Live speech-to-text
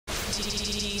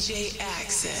DJ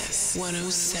Access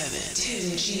 107.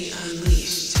 10G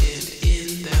Unleashed and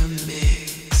in the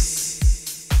mix.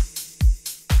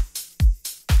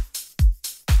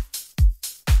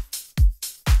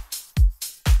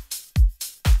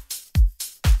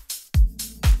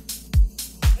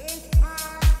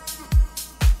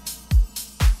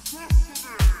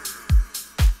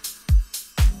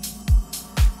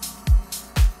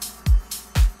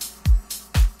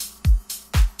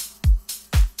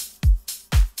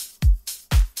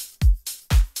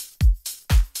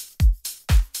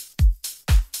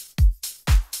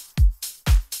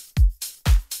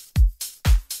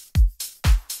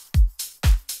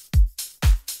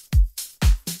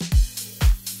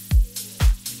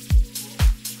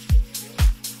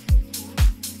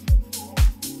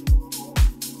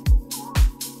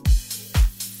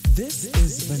 This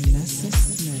is Vanessa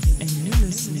Smith, and you're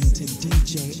listening to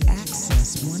DJ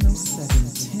Access 107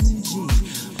 10G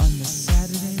on the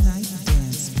Saturday Night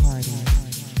Dance Party.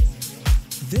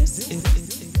 This is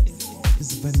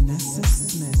Vanessa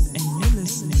Smith, and you're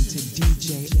listening to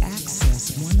DJ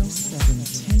Access 107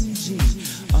 10G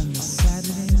on the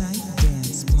Saturday Night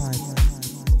Dance Party.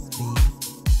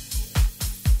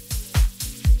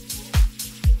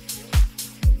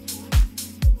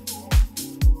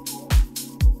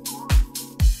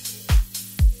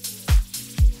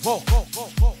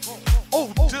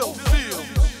 Odell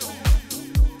Fields,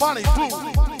 Bonnie Blue,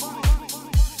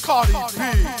 Cardi B,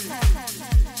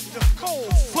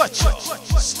 Nicole Fletcher,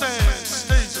 Stan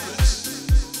Stasiewicz,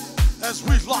 as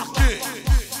we lock in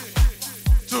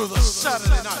to the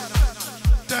Saturday Night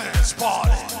Dance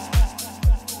Party.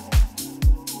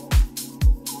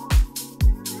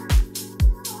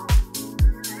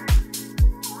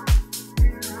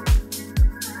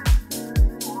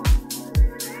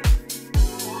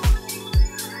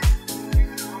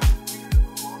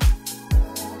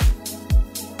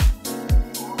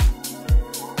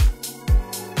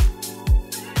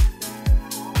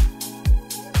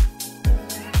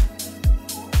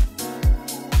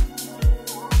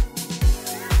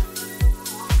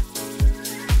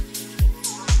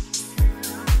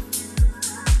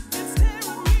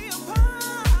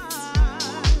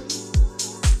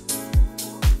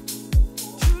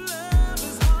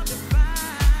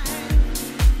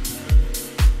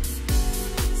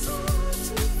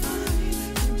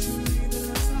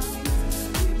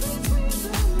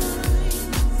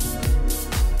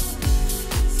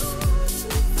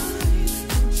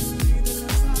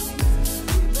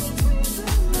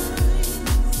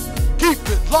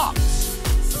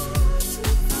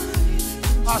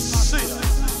 I see it.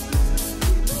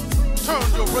 Turn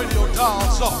your radio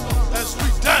dials up as we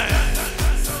dance.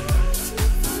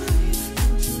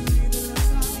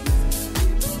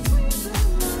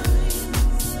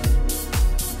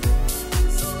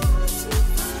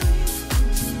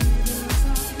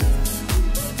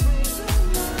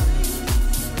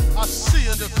 I see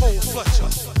you, Nicole Fletcher.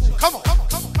 Come on.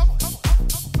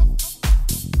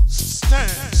 Stan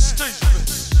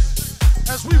Stasiewicz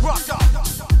as we rock out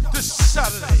this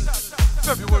Saturday,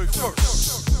 February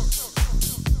 1st.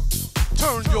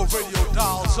 Turn your radio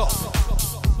dials up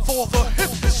for the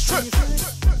hippest trip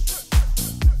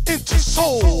into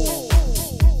soul.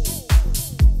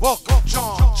 Welcome,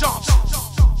 John Johnson.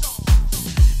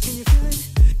 Can you feel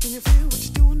it? Can you feel what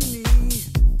you're doing to me?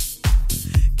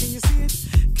 Can you see it?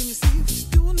 Can you see what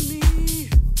you're doing to me?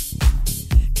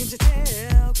 Can you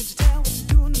tell? Can you tell what you're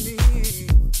doing to me?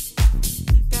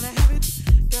 Gotta have it,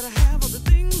 gotta have all the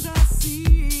things I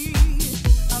see.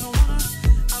 I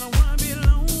don't wanna be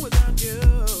alone without you.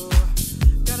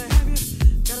 Gotta have you,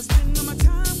 gotta spend all my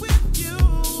time with you.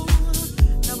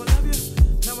 Now I love you,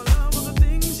 now I love all the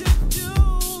things you do.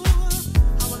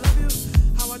 How I love you.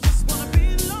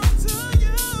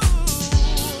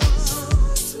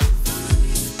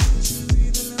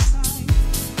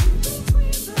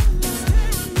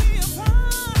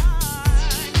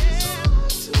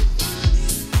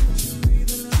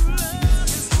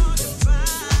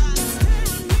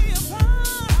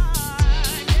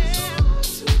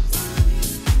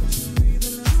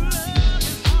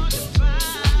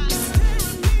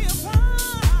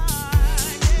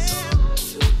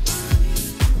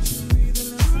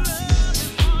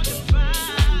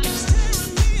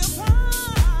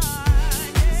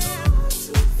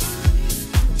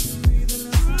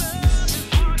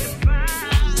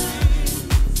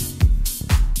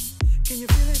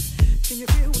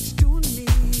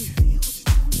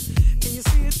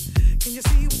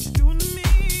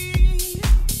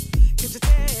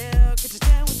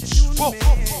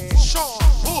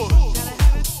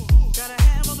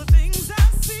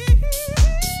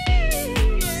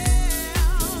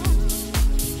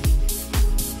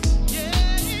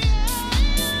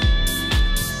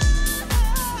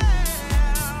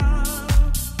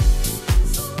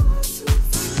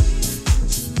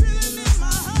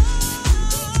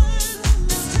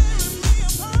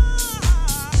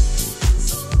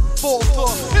 for the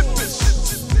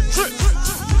hippest trip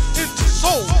into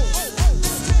soul.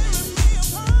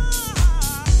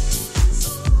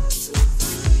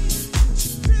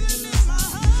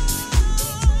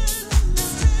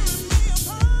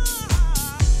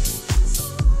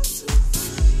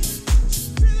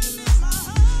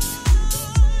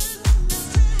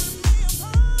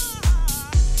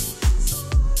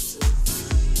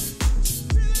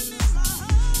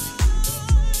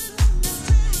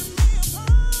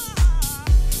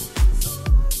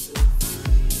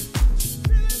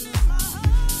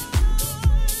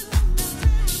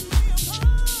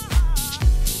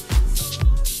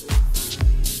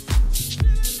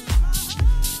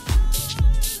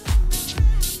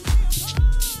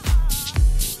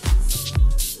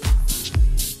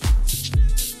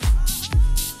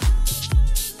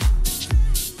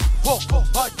 Welcome,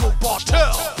 Michael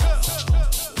Bartell.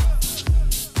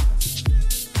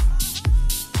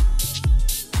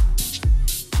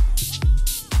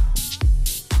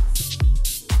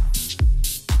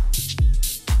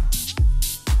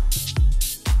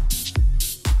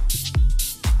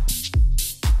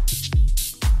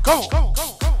 Come on,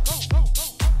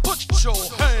 put your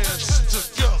hands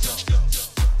together.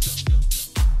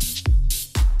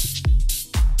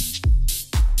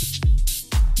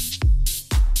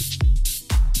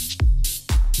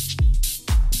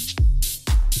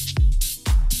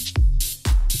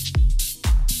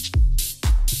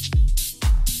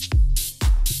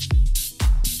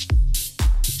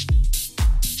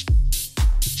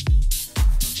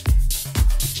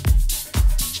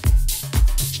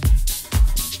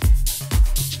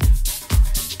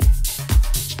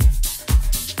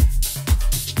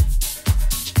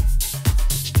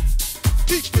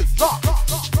 Keep it locked.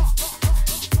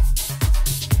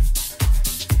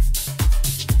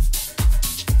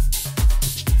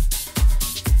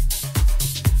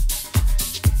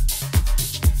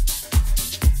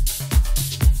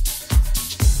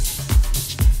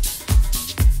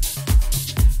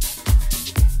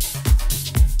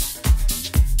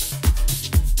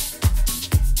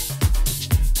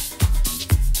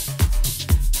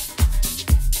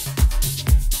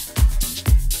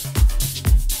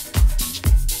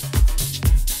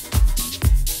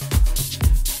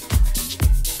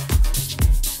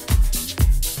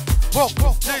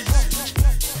 Welcome, Daisy,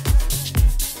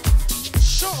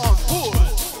 Sean Wood,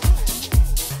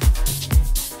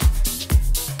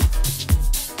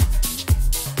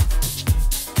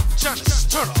 Janice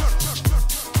Turner.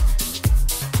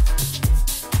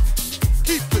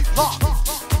 Keep it locked.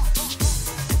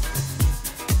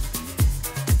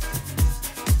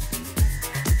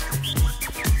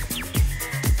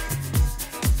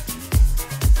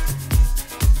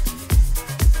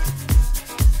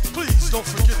 Don't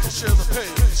forget to share the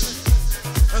page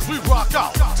as we rock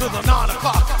out to the 9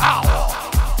 o'clock hour.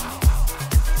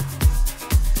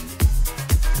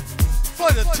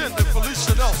 Flight attendant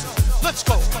Felicia Nelson, let's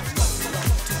go.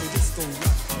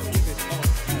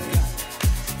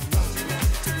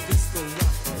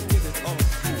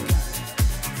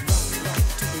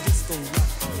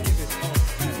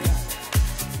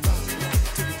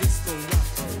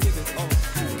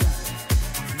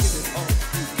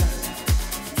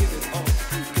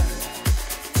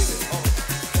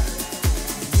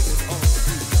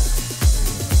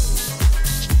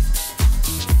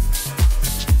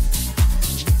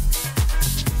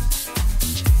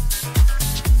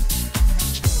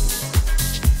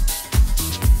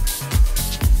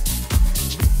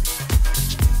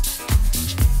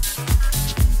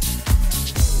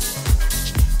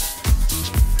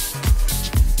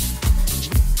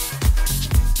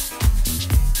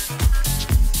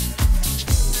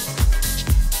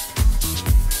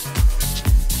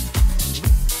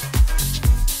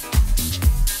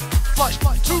 Flight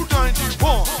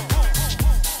 291,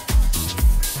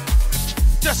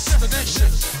 destination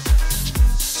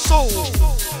Soul.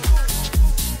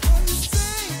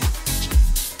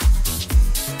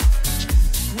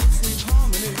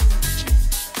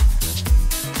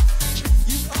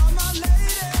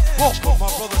 Welcome, my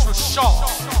brothers Rashad,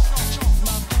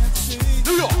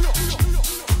 New York.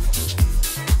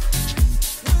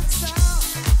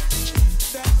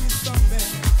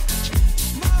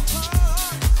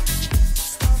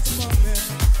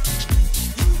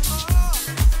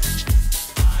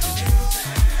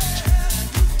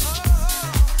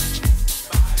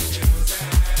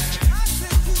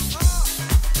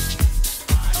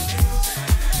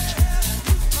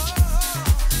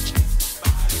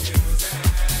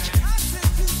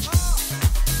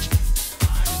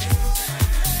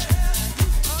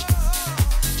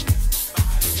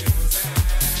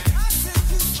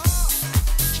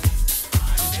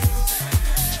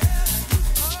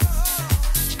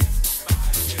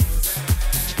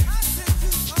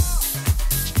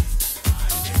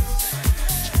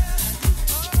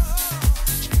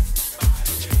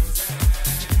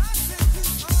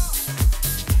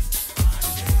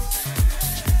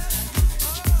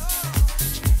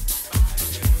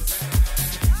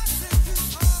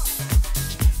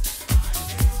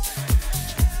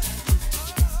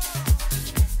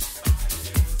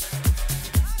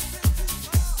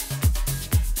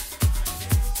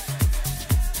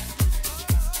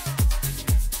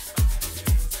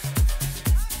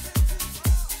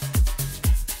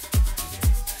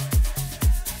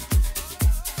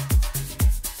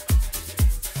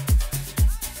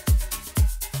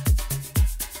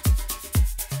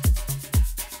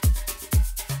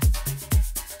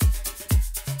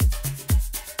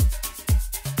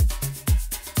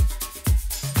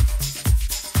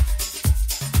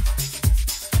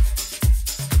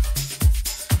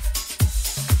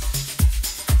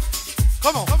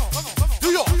 Come on.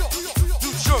 New York,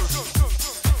 New Jersey,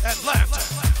 Atlanta,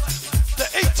 the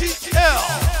ATL,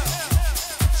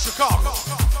 Chicago,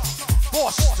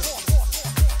 Boston,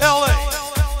 LA.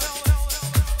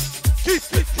 Keep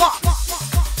it locked.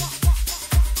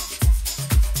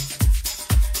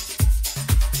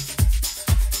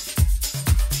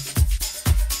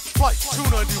 Flight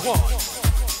 291,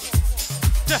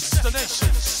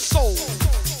 destination Seoul.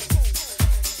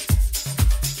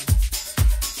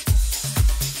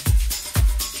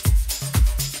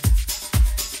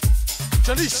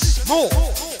 Janice Moore,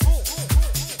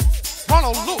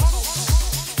 Ronald Lewis.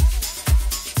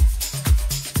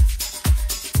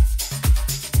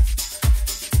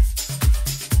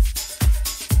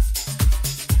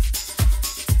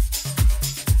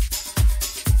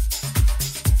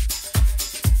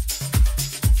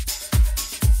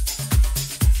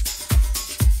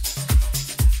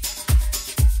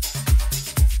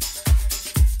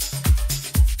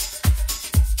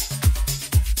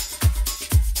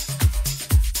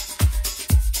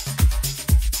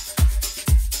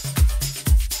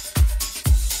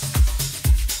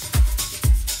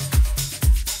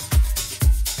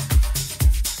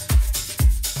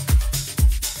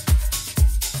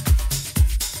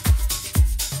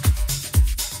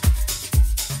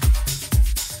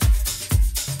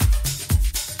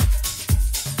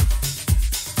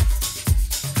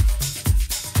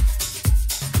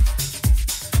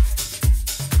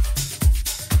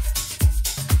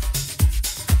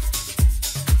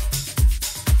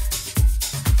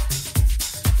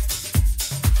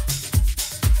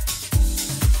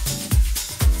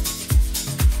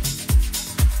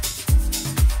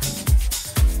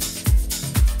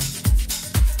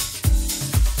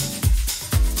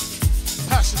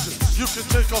 You can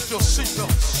take off your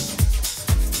seatbelts.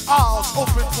 Aisles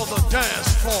open for the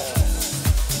dance floor.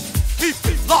 Keep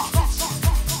it locked.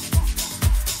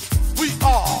 We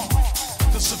are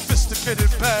the sophisticated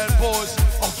bad boys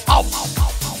of house.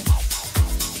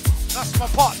 That's my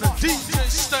partner, DJ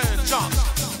Stan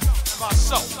Johnson.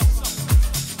 Myself,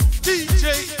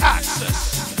 DJ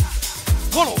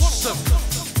Access 107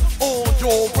 on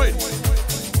your radio.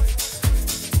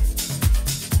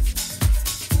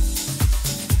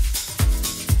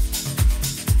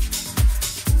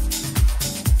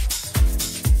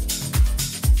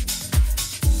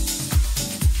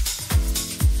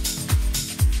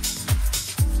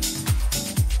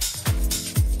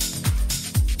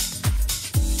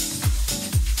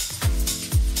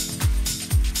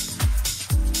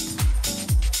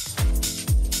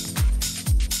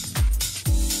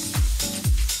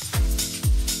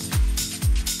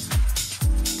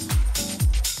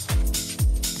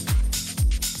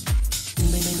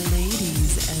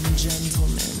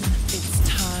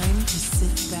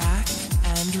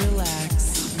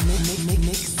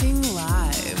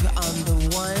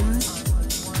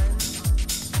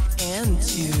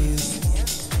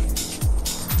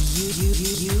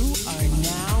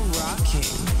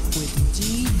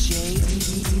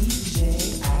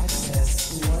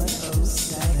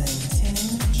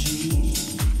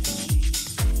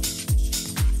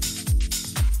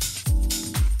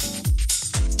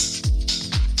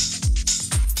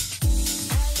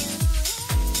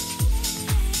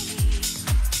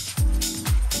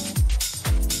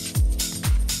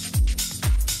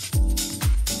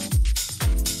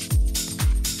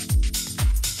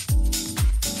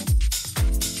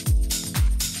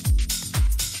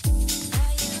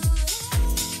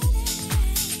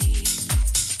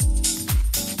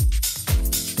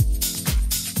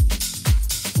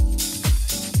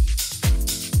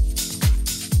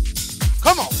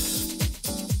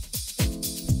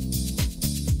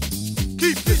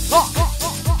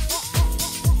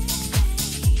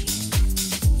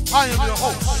 I am your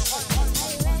host,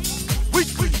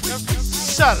 weekly, every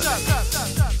Saturday,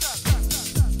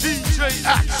 DJ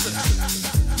Access,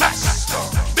 Master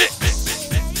Mix.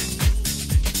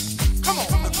 Come on,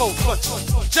 Nicole Fletcher,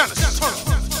 Janice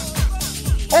Turner,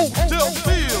 Odell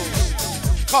Fields,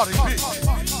 Cardi B,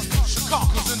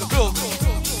 Chicago's in the building,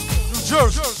 New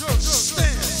Jersey,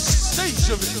 Stan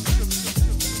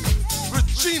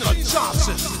Regina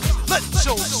Johnson, let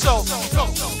yourself go.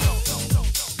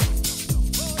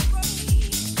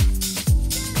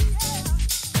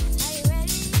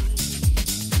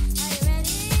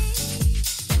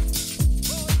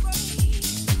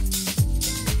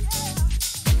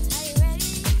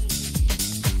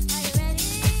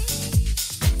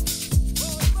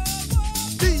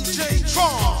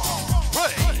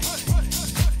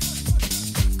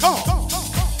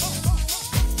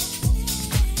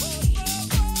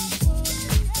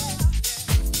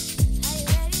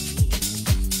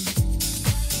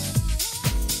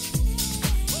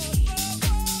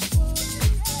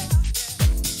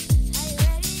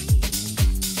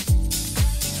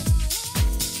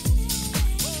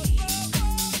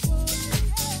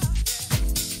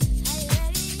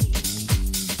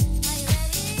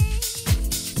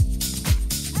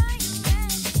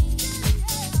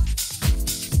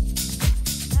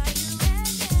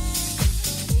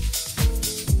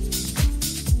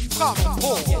 Simon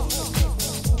Paul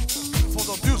for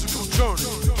the musical journey.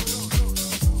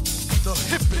 The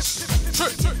hippest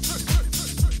trip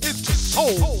into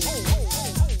soul.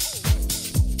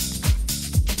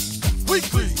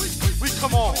 Weekly, we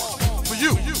come on for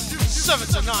you, 7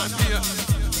 to 9 p.m.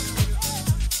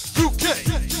 UK,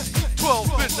 12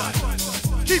 midnight.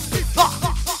 Keep it locked.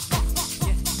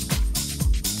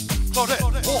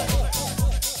 Claudette Wall,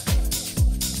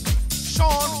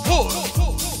 Sean Wood.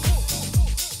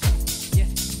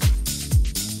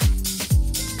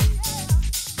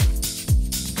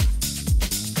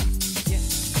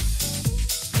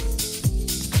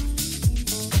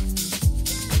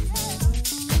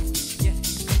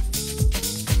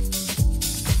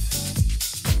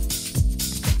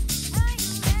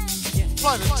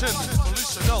 Flight attendant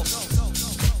Felicia Nelson.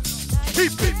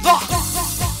 Keep it locked.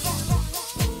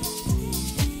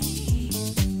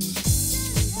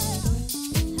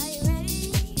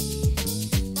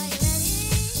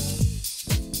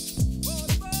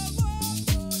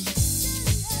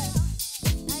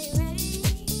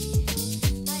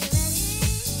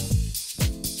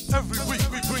 Every week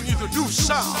we bring you the new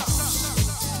sounds.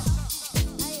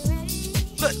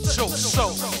 Let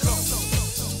yourself go.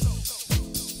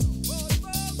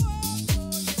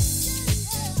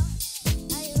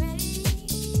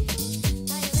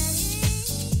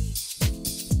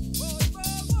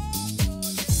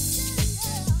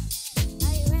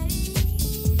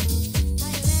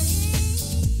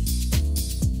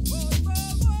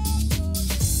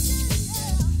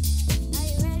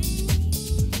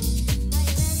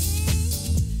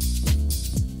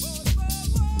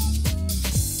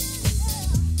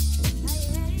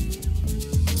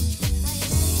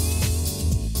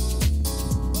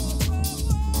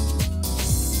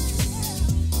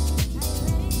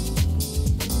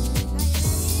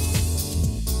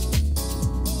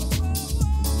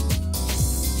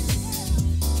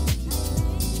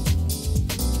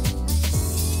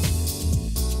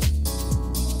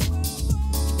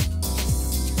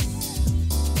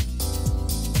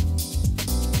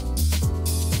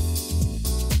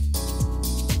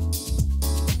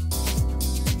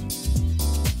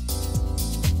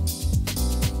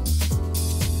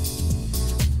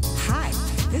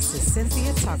 This is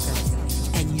Cynthia Tucker,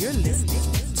 and you're listening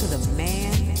to the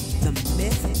man, the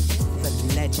myth, the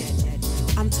legend.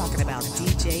 I'm talking about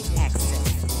DJ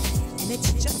Access, and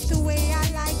it's just the way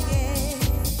I like it.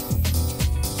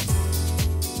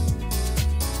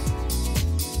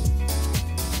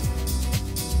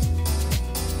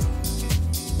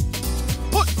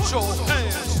 Put your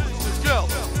hands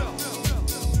together.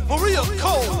 Maria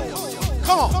Cole,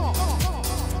 come on.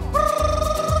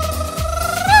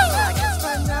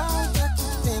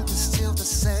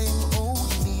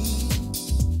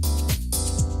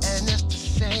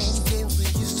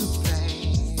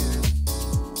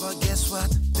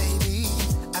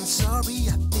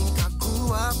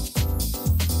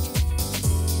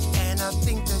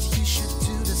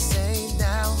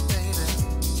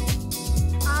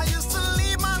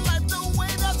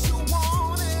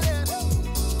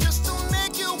 Just to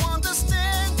make you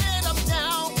understand that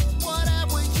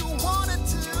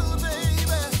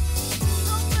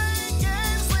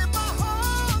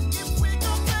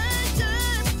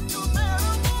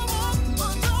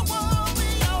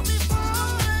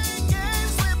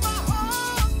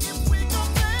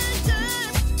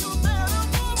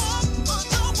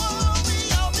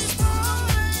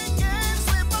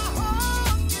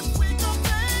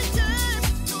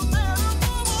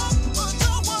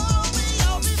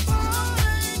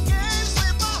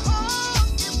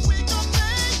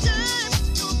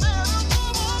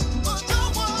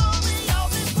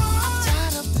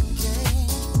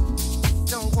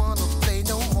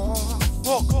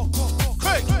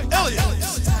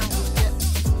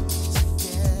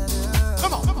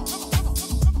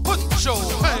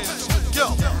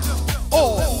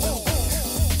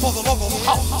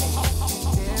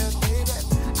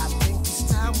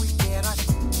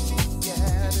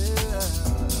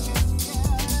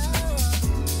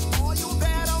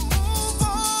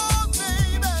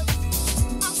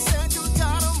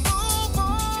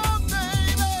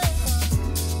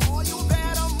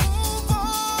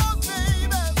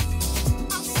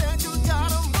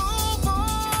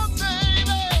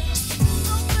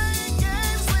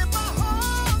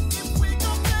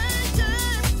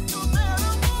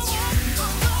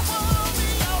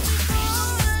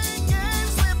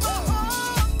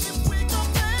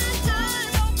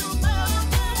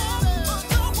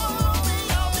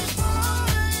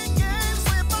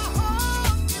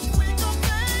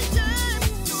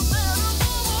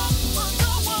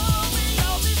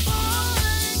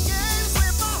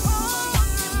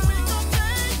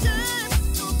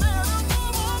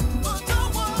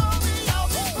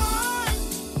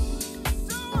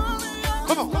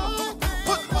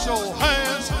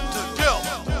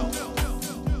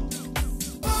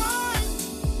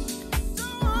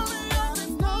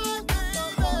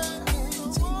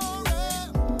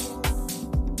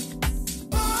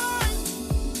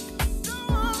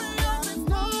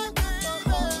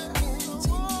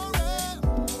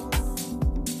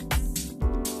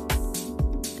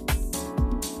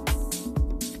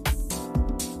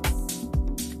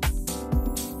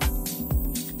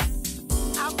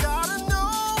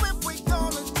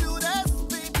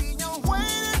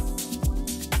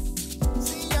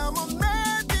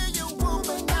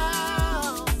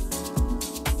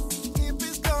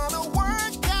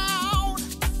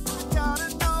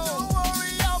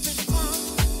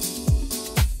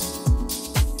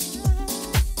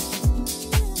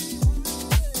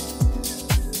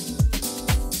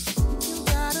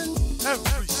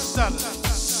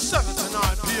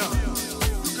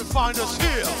find us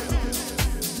here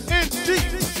in deep.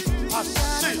 I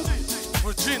see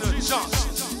Regina Johnson.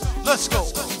 Let's go.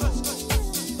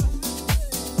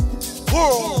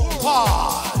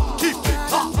 Worldwide. Keep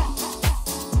it up.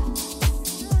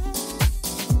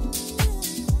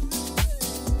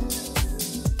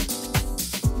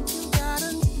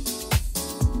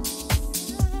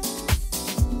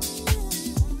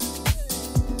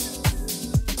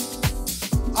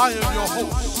 I am your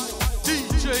host,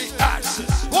 DJ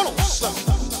Access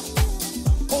 107.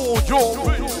 On your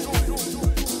radio.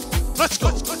 Let's go.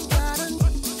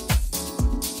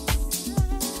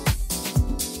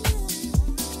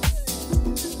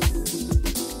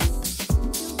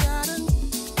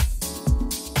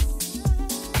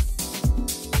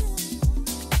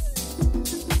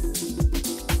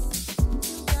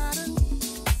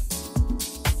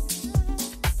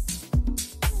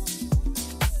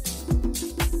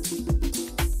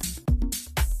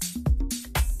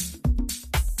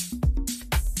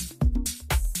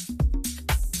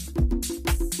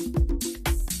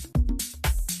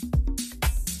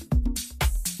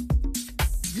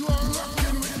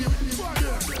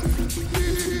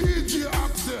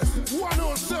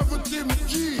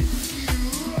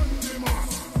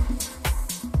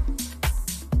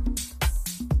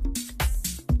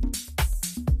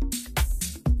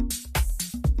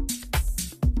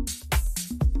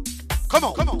 Come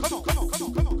on, come on, come on, come on, come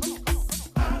on, come on, come on, come on.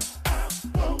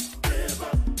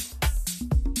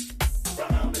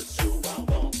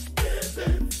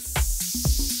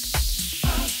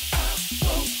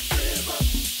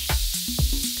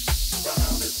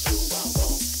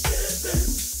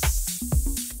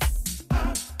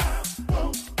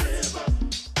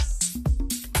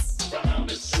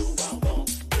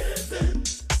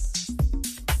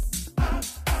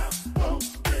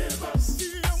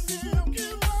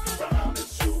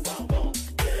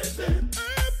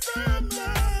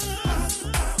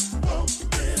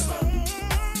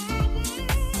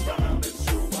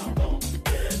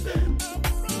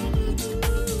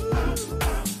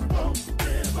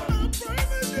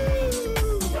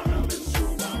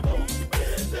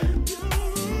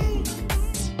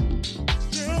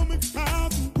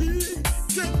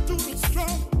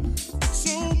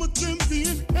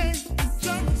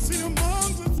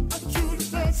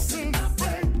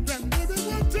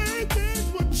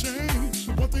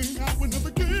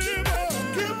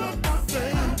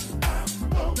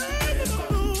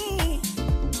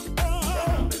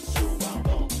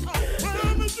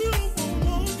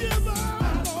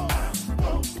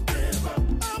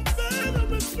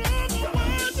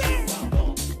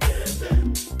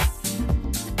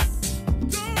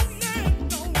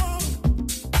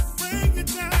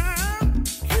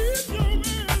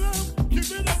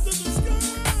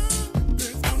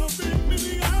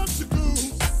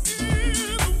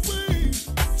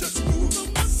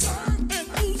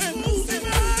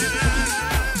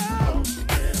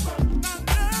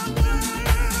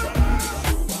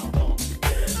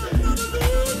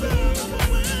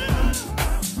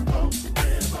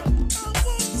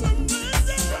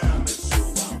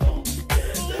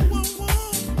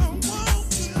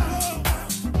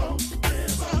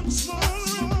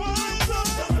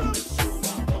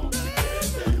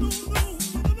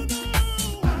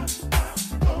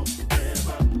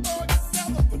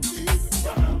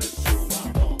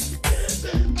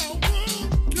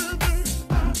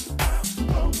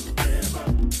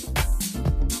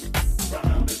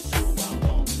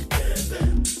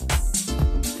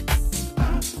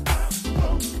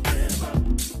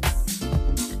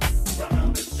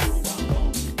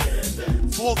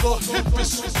 For the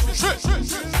hippest trip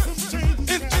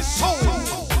into soul.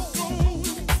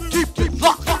 Keep it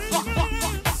locked.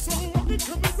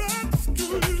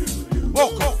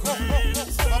 Welcome,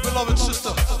 my beloved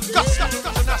sister, Gus,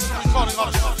 international recording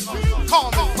artist,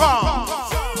 Carmen Brown.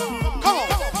 Come on.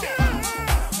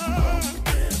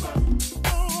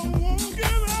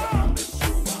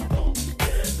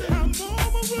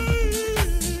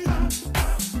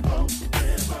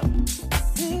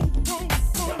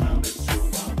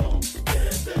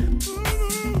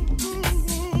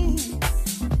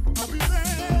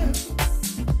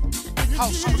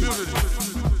 House community.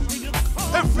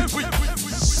 Every week,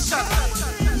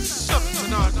 Saturday, 7 to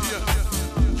 9 p.m.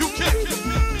 UK,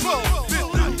 12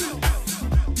 midnight.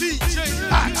 DJ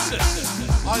Access.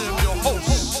 I am your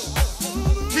host.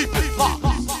 Keep it locked.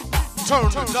 Turn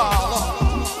the dial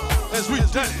up as we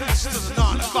dance to the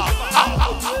 9 o'clock hour.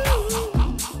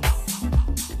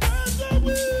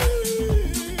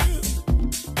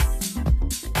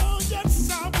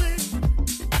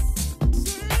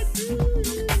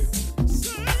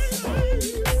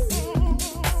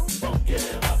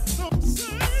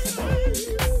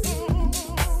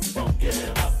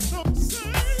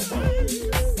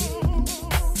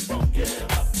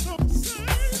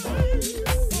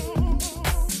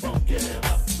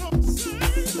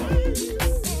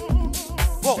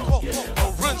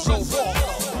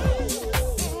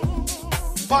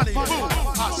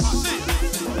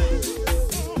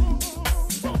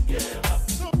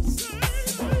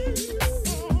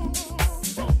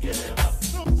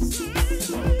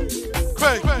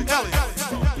 Craig Elliott,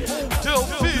 Dill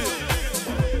Field,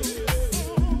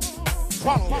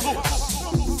 Ronald Lewis,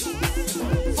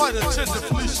 Flight Attendant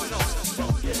Felicia Nelson,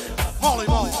 Molly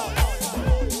Mall.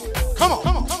 Come on,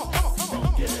 come on, come on.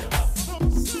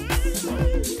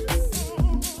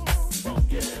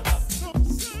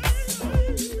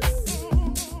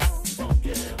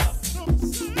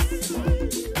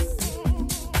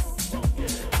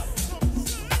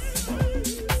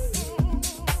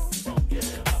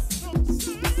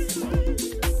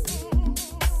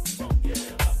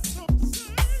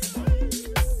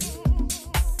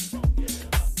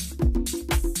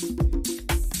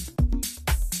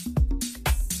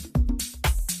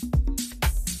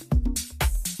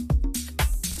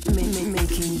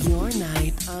 Making your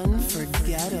night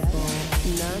unforgettable.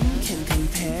 None can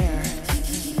compare.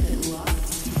 Keep it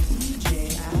locked.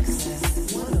 DJ Access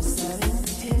 107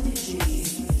 10G.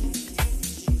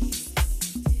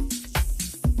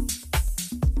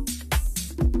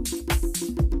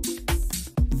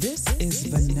 This is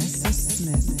Vanessa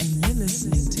Smith, and you're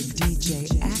listening to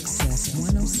DJ Access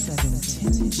 107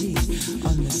 10G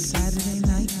on the Saturday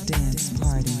Night Dance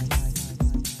Party.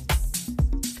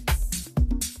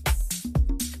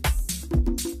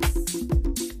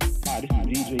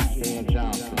 This is DJ Stan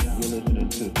Johnson. You're listening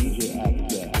to DJ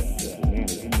Access. Man,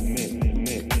 it's in the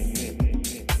mix.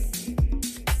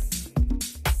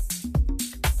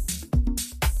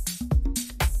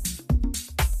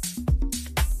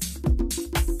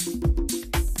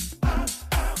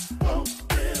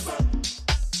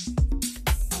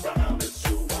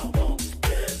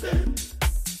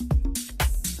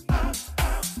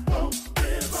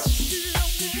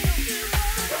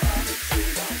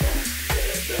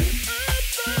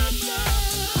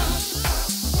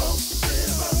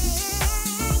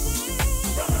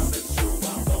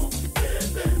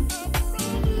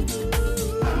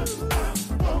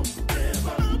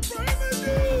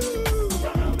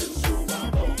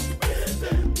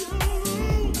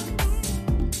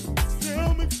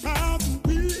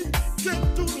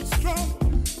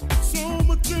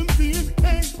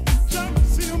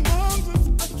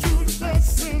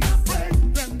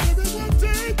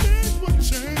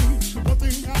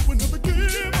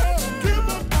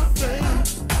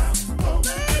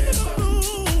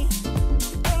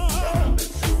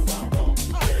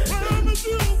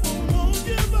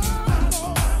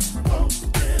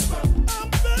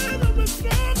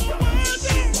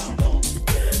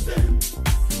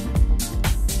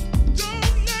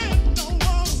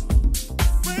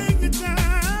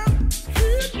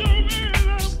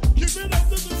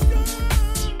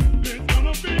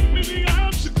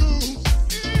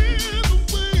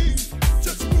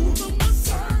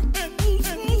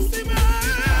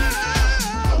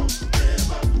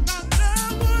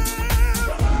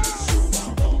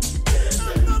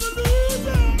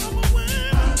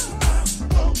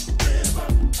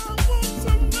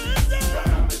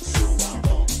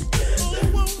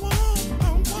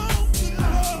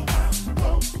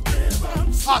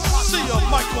 I see a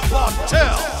Michael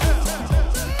Bartel.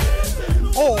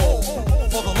 All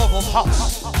for the love of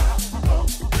house.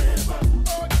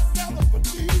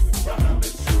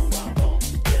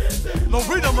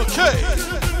 Loretta McKay,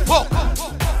 welcome.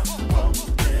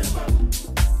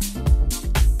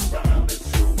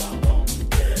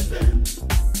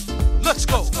 Let's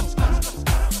go.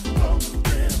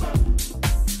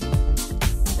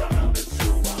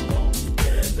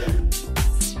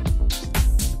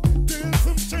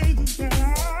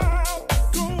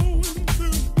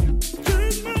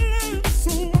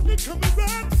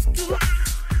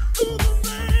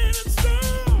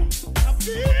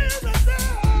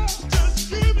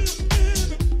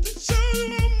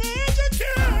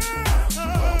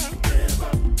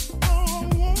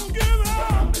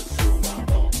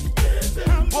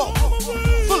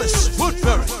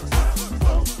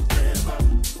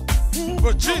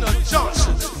 Regina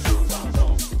Johnson,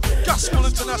 Gospel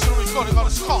International recording on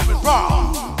his Carpet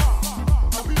Rock.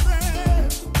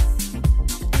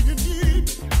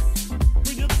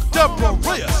 Deborah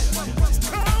Reyes,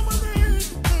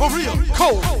 Maria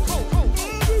Cole,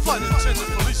 Flight Attendant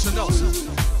Felicia Nelson.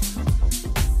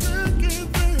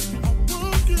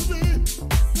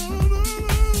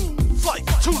 Flight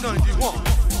 291,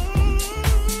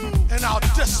 and our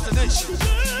destination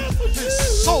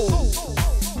is Seoul.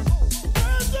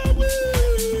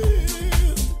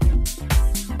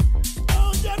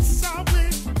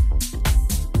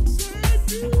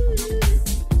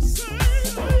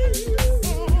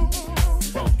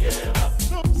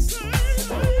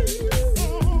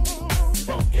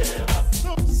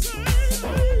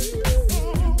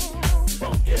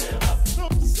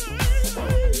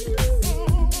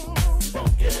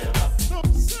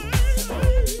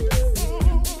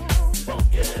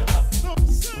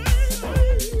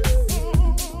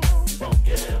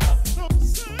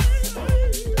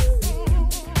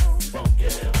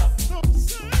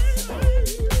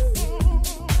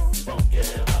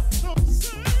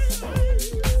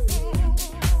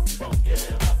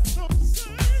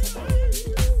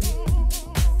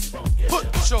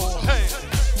 your hands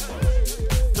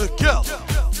together.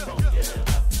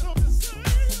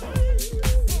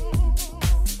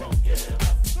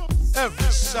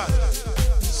 Every Saturday,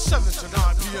 7 to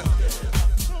 9 p.m.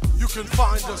 You can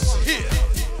find us here,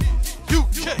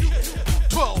 UK,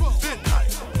 12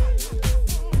 midnight.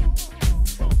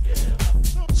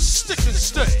 Stick and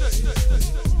stay.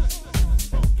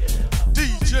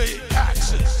 DJ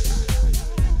Axis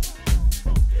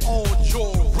on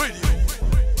your radio.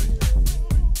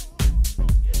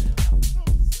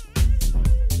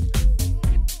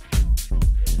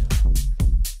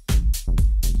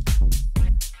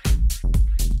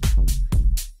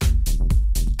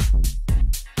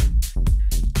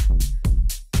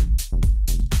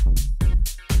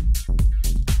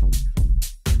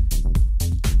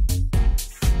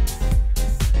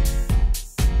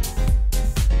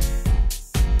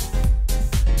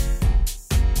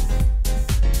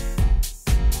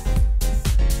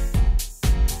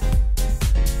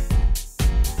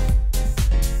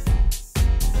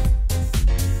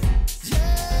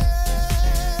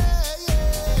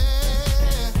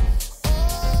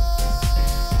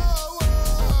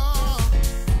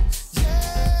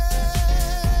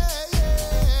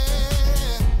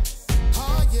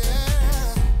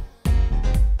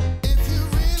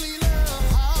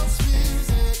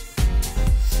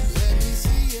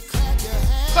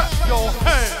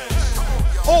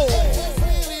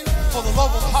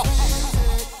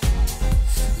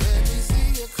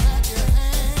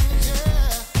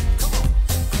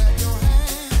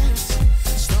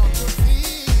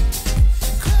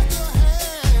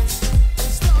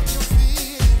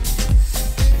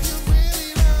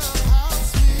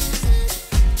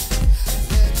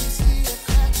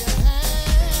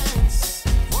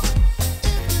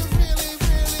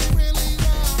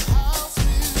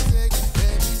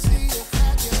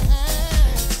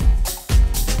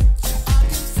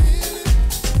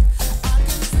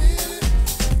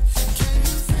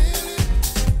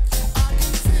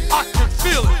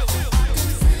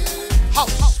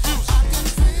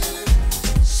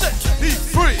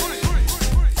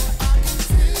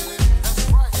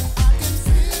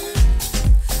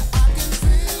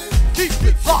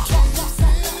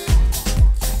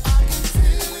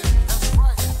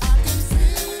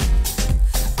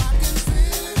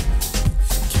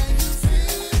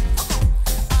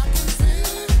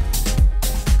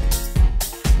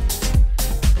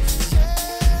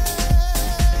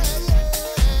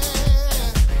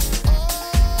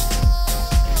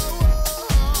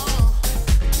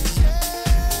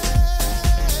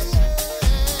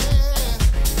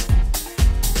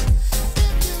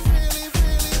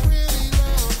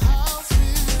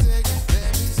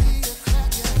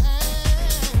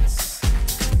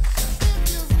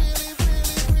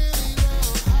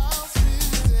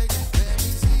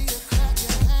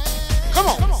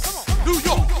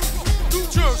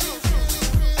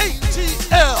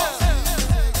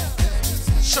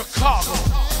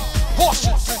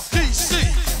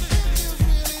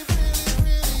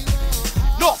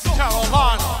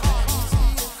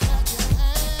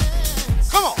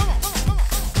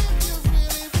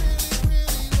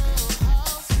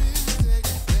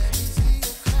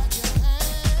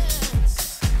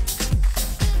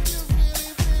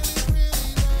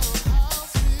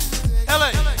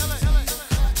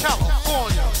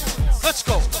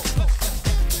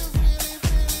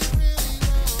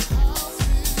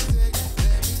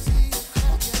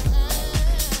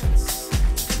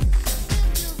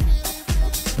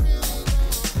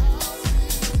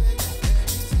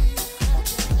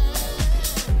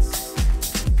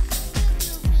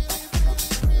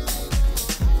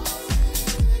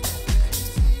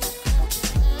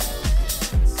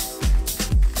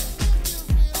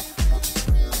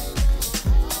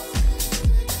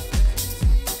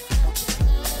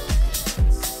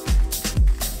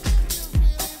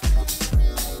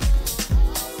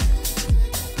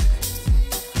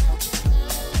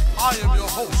 I am your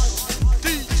host,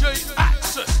 DJ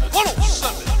Axis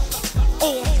 107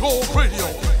 on your radio.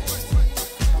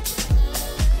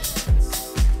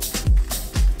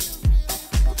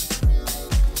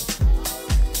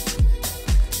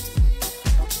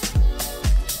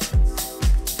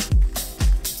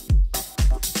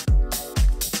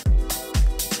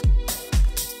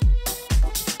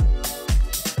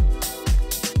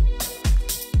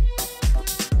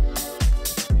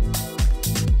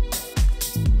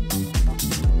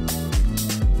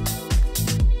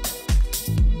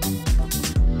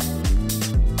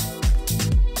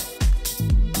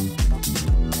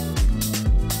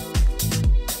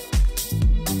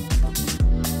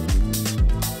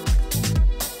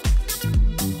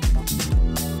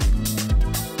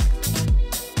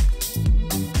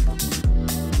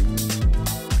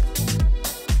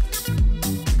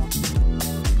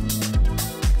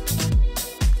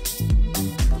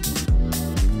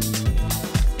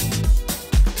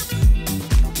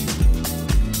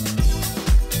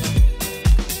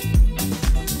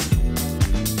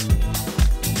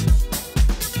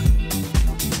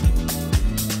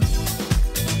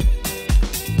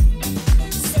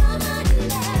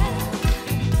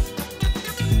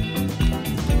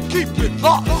 Keep it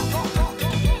locked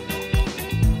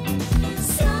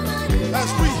as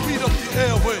we heat up the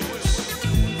airwaves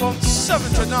from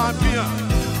 7 to 9 p.m.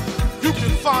 You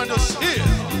can find us here.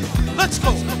 Let's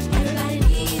go. Everybody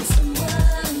needs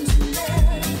someone to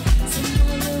love,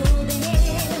 someone to hold their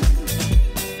hand.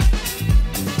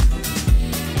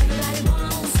 Everybody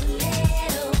wants a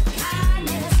little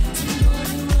kindness, someone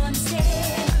who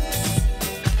understands.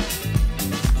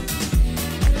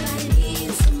 Everybody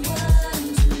needs someone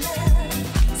to love,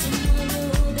 someone to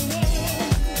hold their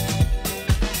hand.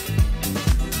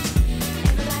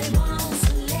 Everybody wants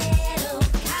a little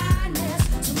kindness,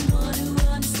 someone who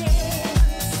understands.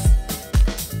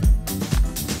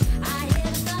 I hear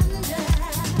the thunder,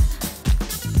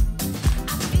 I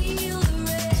feel the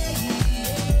rain.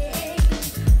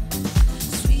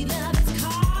 Sweet love is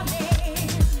calling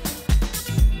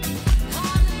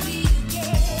me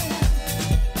again.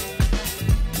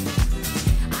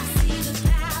 I see the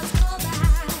clouds go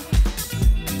by,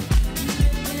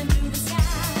 drifting through the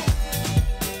sky.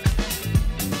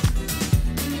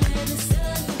 And when the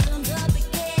sun comes up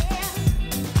again,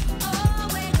 oh,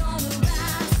 we're gonna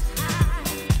rise high,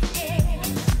 yeah.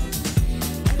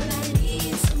 Everybody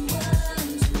needs someone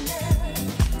to love,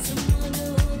 someone to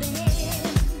hold their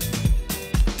hand.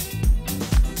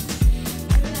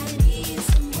 Everybody needs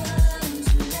someone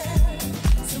to love,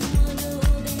 someone to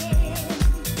hold their hand.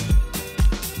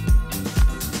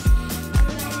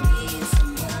 Everybody needs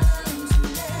someone to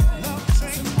love,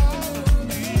 someone to hold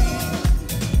their hand.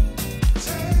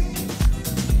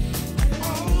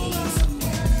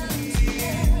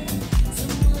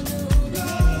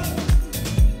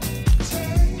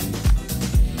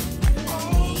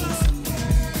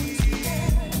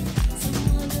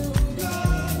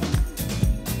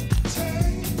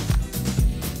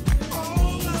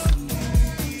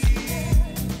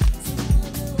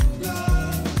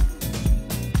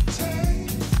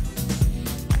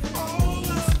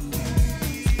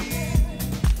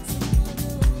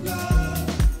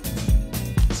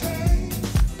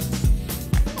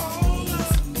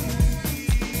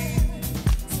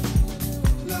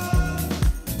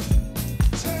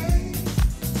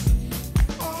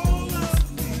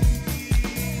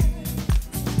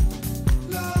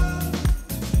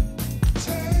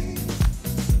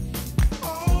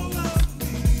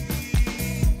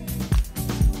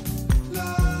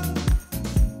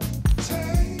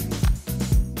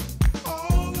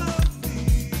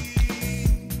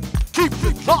 Keep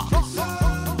it locked.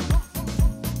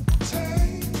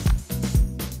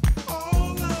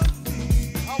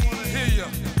 I want to hear you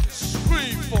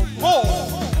scream for more.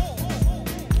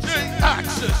 J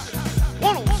Access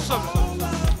 107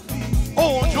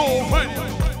 on your radio.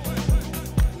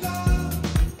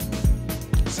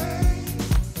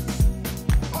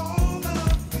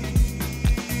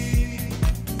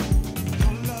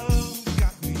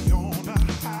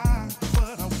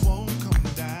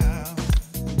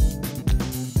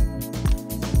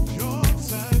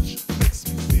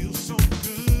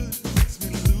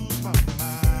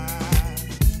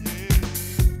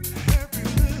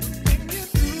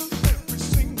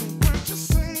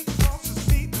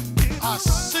 I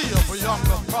see you for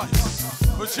Bianca Price,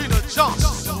 Regina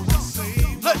Johnson.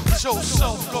 Let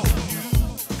yourself go.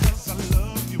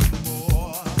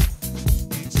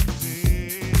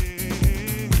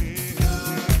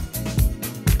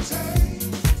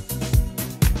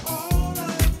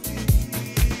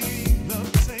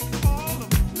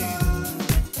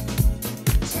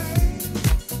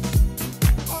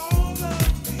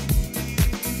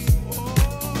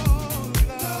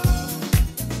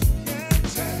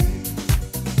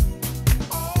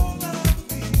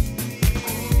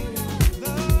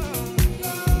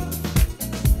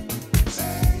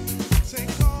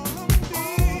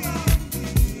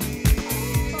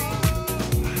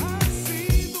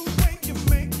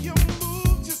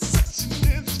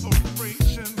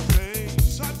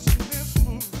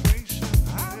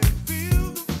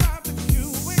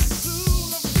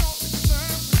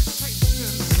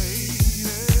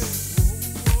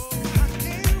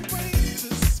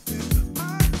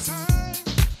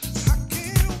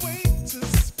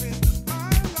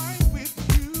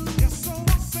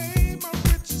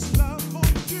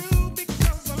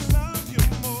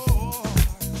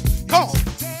 Come on.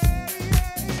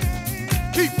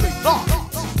 Keep it locked.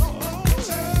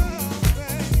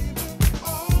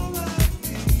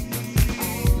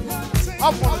 I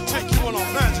want to take you on a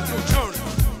magical journey.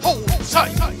 Hold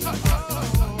tight.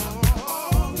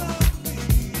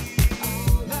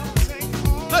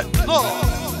 Let love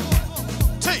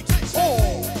take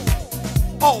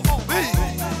all of me.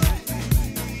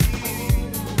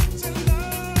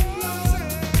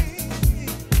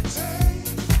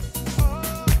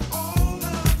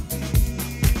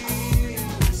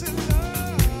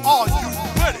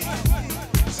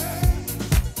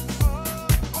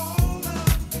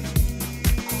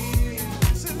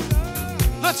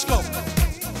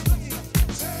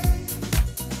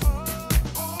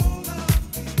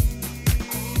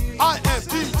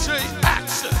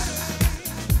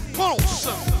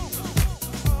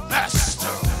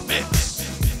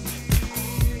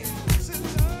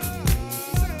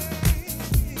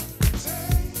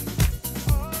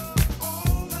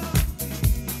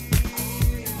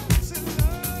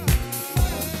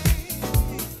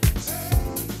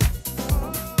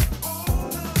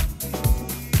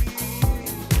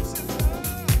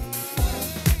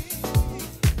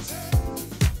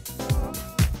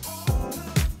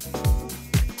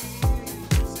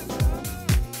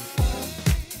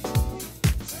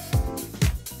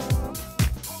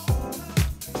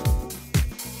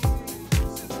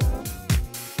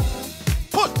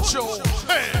 Put your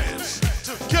hands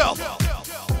together.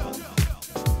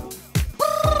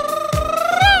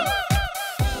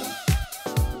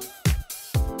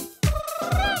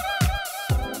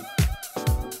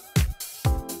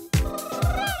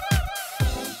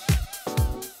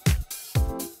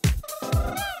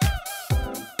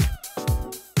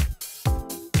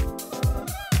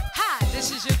 Hi,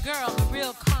 this is your girl, the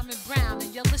real Carmen Brown,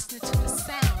 and you're listening to the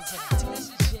sounds of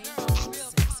DJ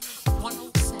Access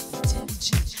 107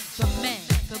 G, the man,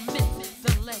 the myth,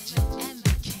 the legend, and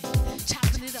the king.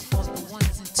 Chopping it up on the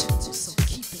ones and twos, so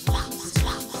keep it locked.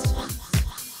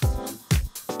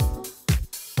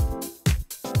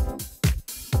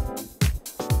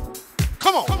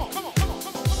 Come on.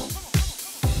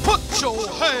 Put your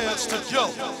hands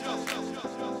together.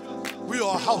 We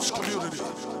are a house community.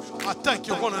 I thank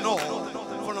you one and all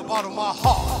from the bottom of my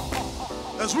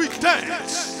heart as we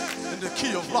dance in the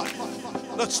key of life.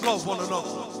 Let's love one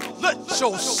another. Let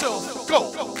yourself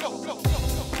go.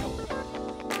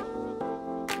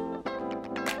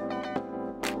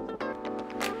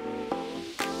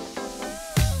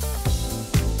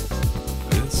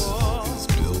 This is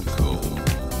Bill Cole,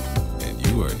 and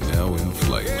you are now in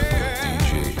flight with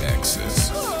DJ Access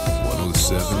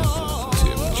 107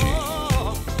 Tim G.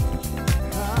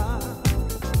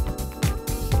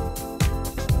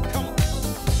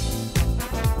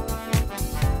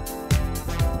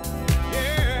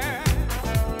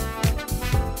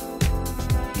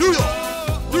 New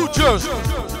York, New Jersey,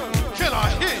 can I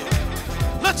hear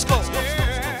you? Let's go.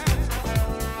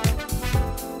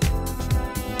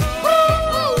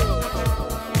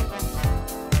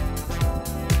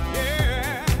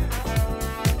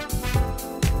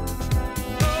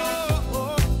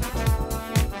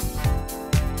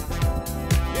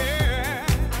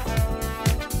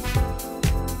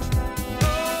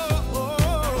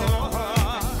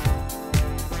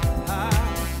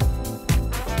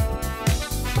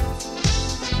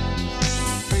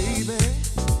 Baby,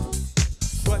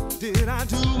 what did I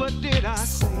do? What did I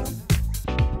say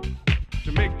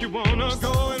to make you wanna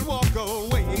go and walk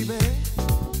away, baby?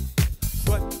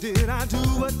 What did I do?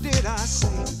 What did I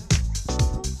say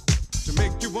to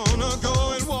make you wanna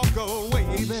go and walk away,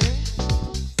 baby?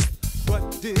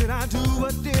 What did I do?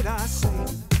 What did I say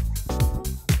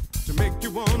to make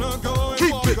you wanna go and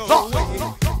Keep walk it locked.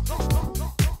 away?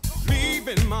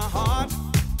 Leaving my heart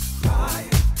crying.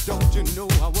 Don't you know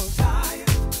I was tired?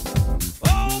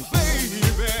 Oh, baby,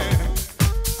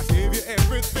 I gave you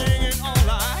everything and all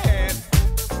I had.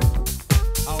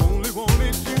 I only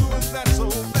wanted you, is that so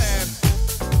bad?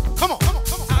 Come on.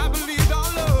 I believed our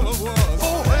love was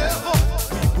Forever.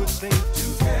 we would stay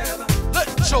together. Let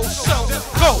yourself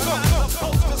go. I'm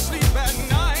supposed to sleep at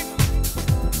night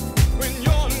when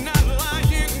you're not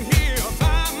lying here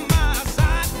by my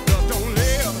side. Love don't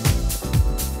live.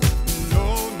 No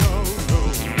more.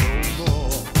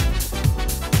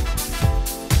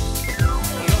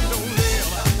 Love don't live.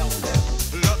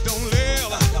 Love don't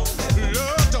live.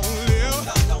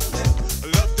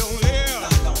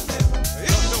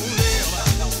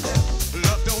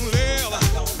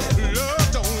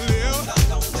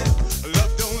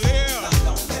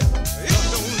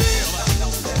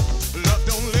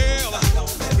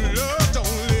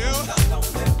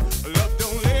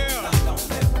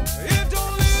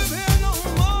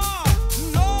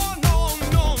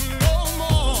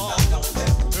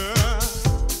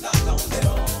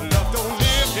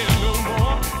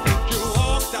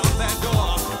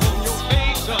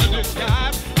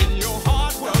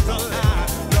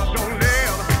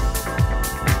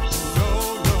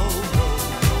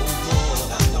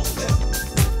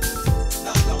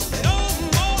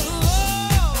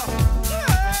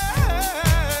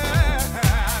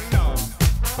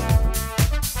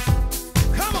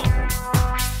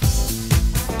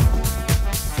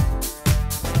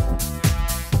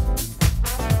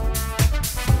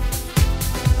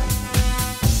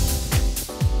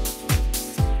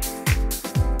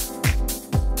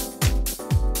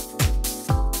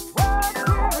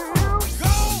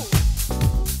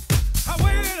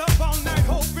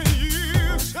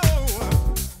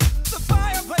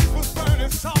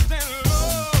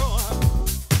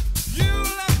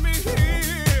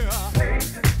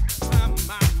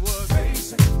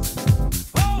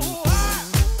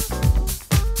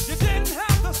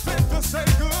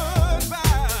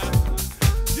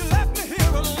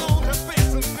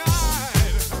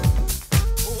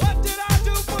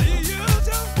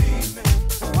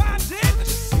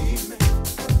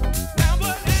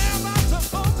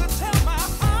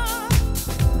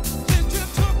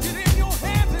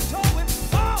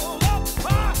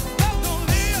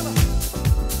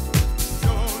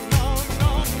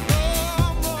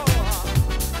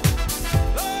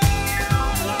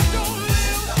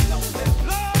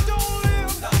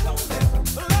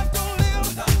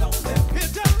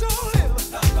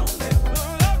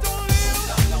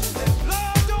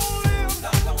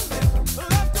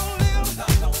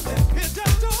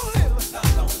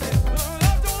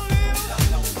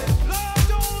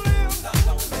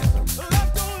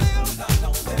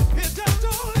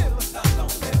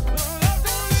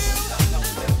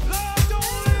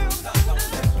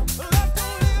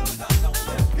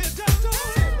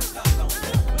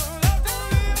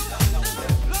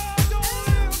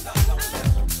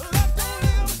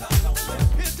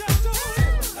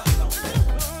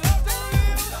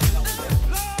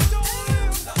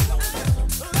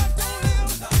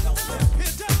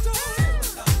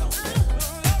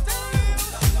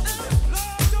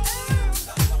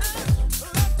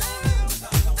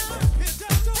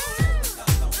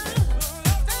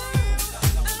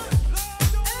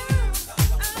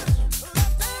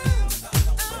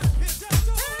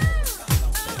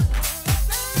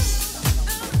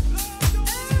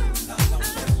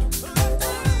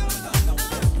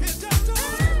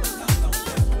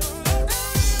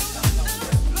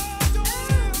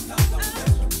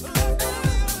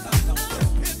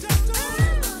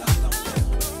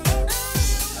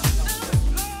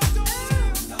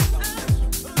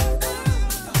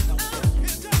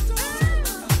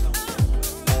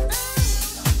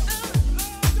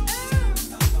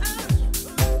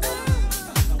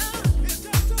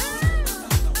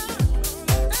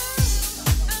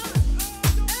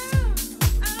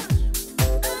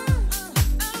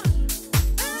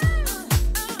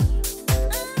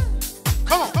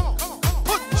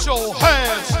 your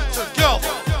hands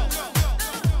together.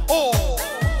 All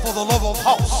for the love of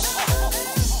house.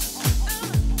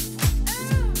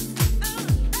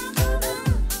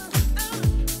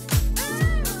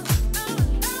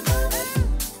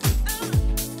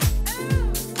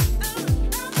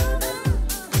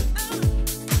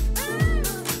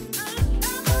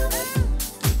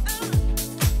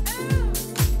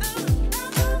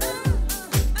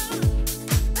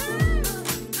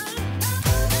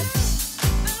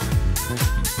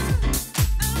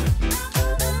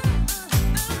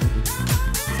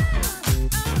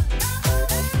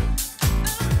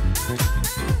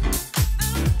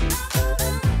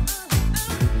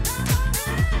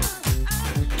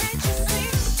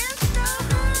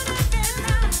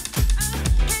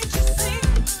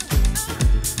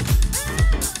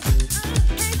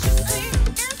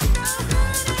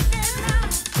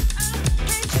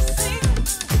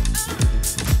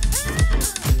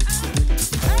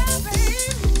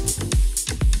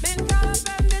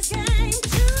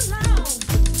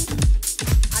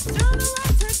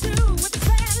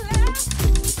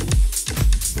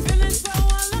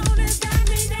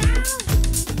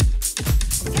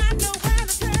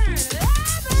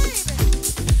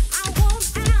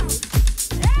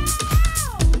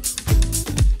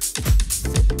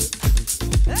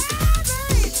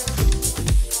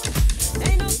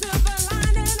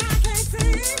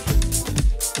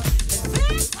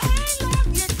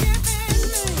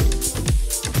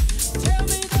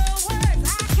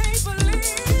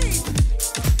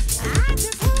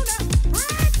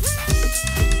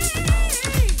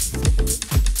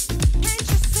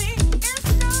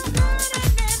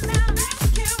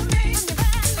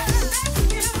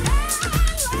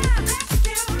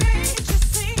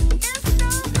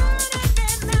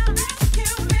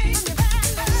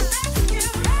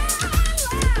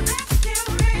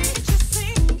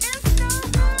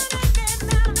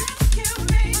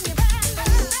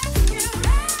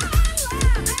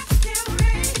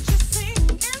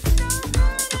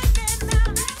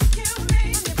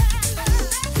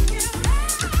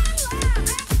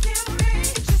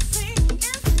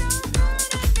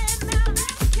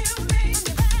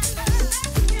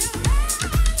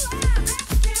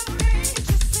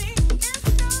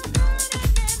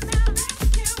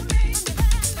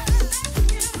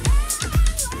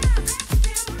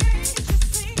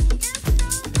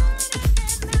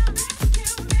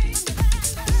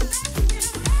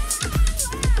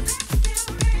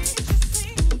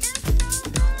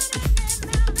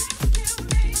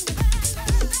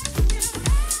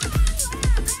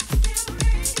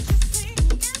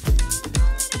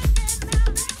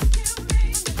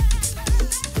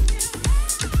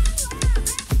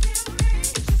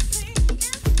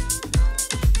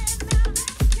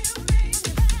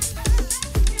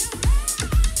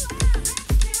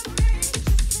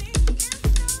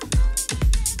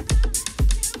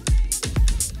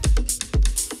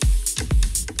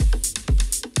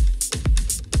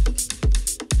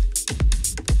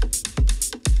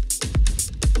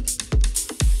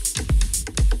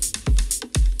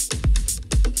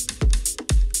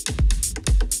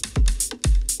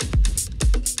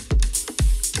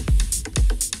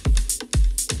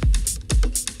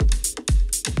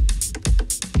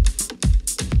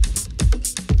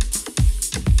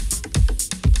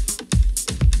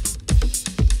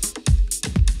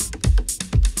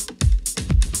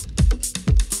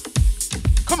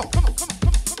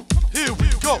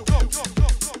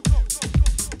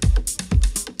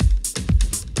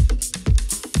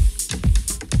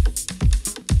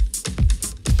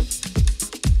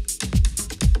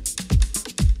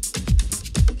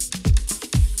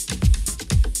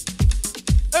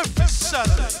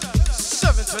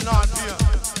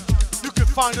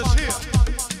 find us here.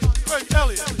 Craig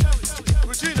Elliott,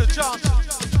 Regina Johnson,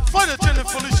 Flight Attendant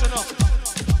Felicia Nelson,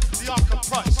 Bianca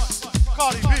Price,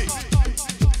 Cardi B.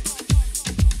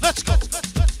 Let's go.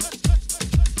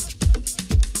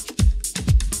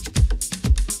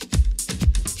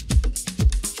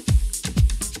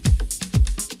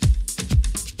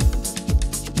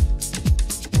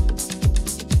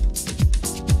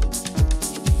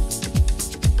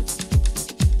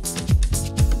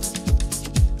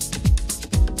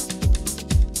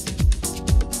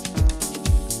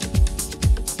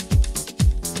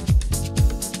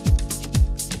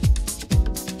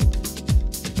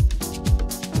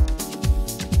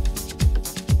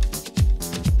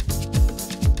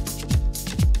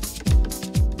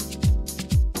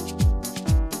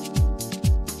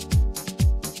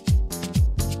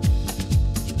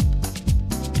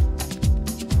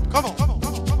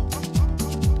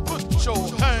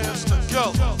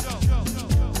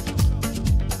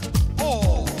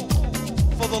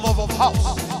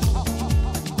 house.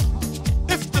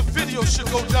 If the video should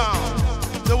go down,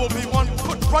 there will be one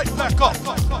put right back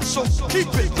up. So keep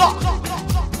it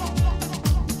locked.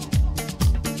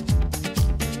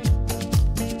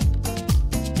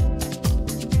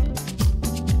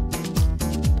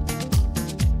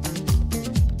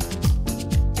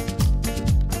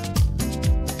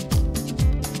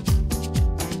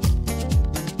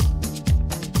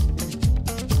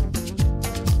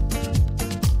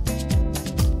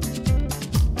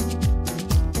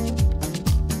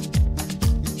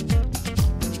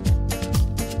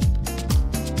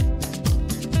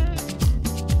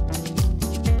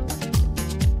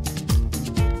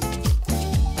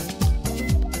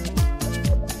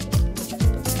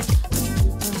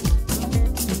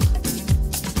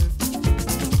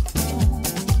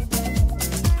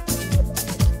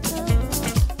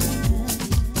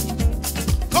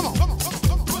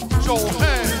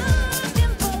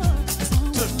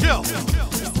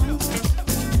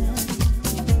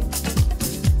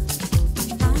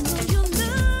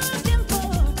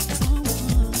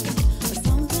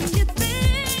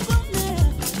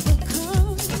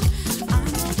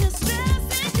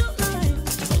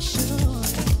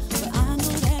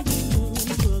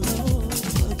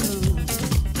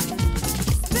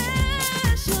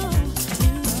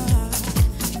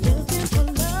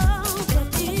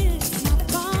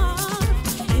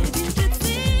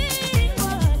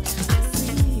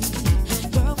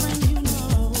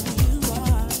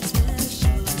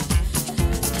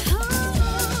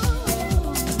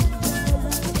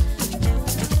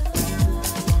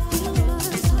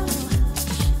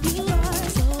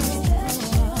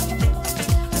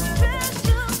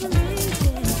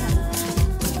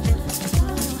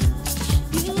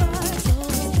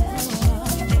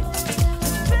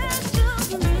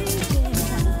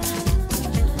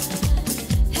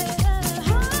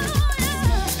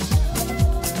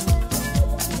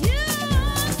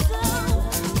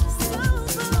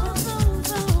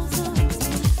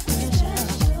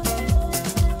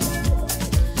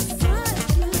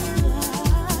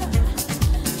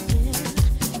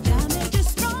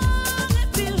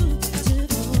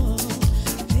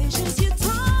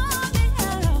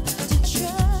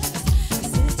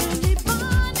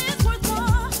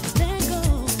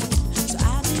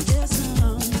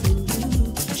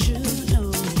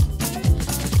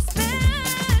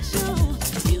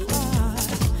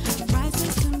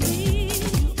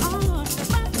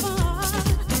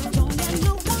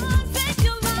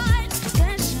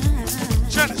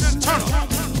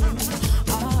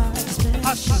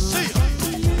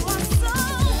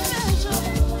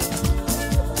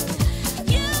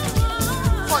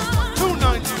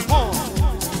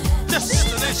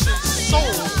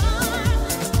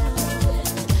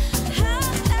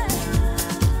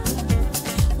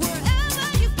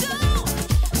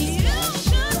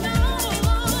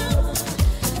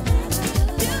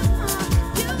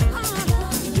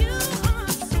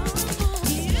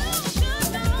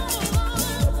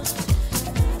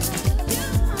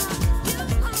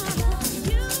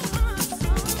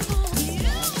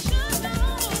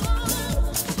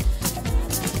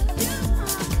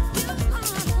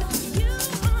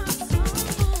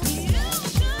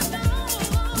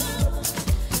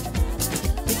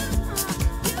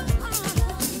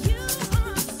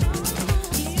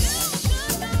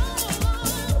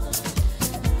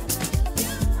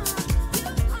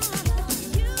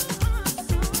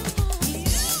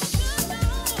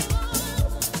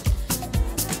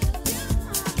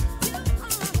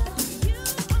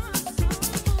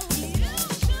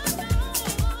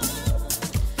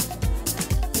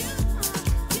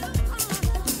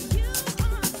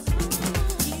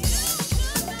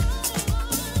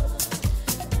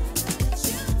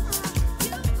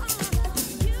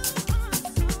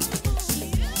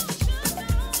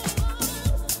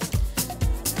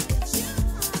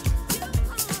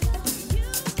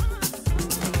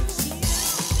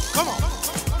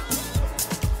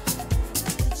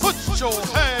 your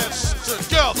hands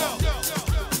together.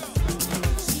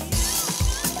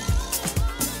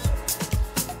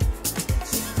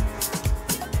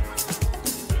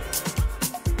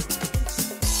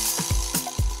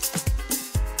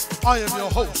 I am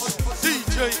your host,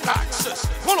 DJ Access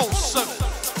 107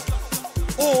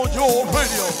 on your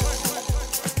radio.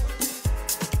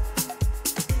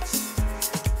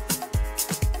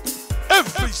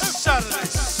 Every Saturday,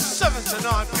 7 to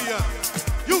 9 p.m.,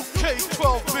 UK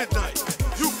 12 midnight,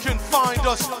 you can find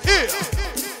us here.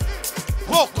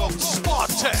 Welcome,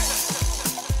 Spartak.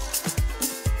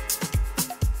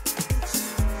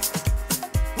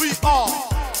 We are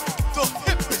the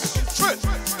hippest trip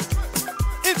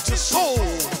into soul.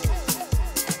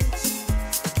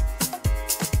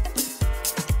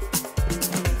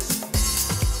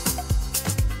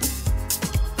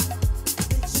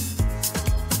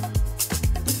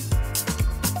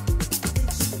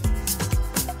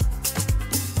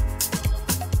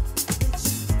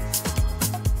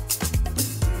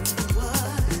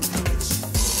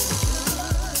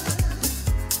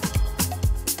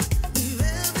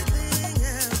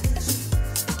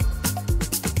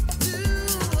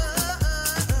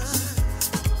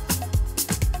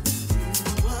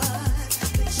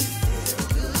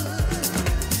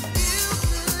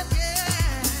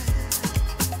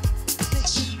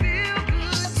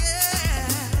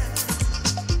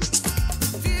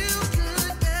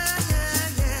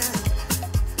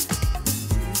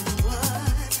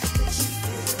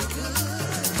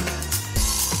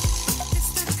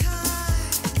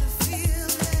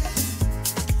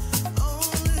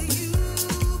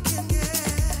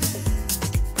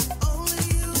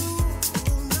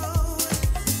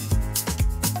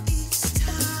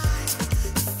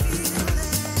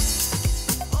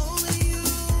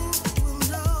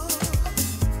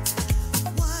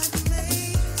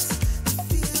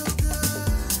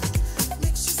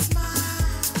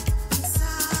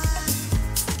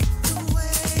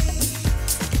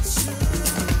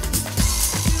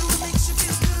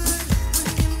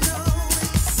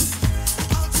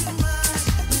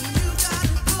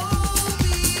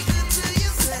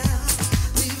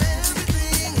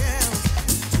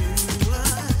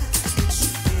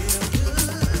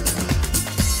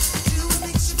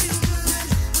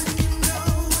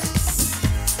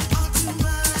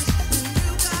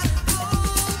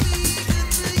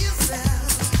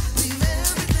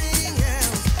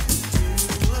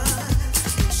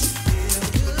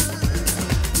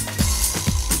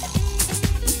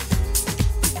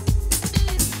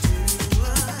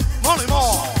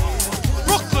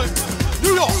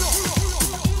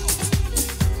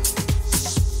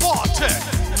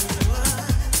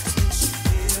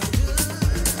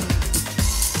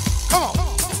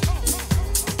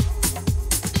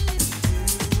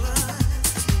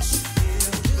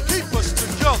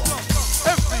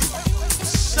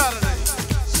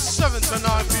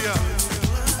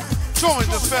 Join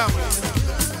the family.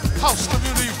 House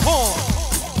Community Porn.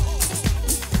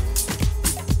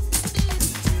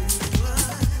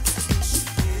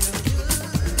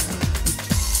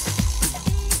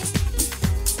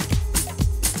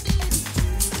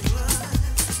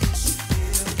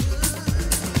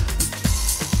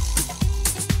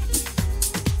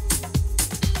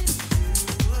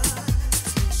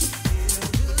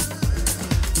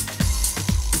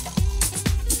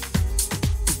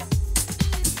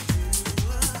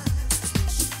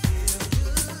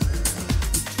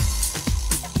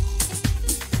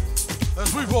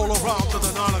 As we roll around to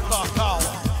the 9 o'clock hour,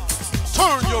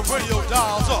 turn your radio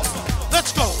dials up.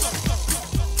 Let's go.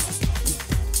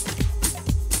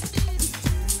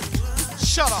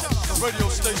 Shout out to the radio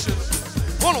station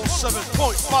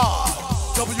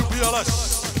 107.5 WBLS,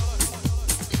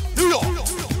 New York.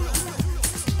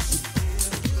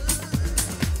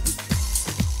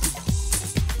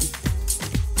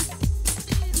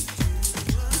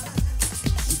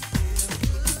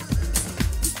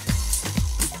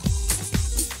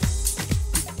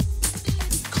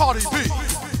 Cardi B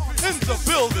in the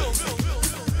building.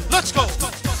 Let's go.